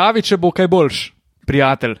 Javi, če bo kaj boljš,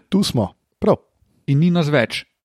 prijatelj. Tu smo. Prav. In ni nas več.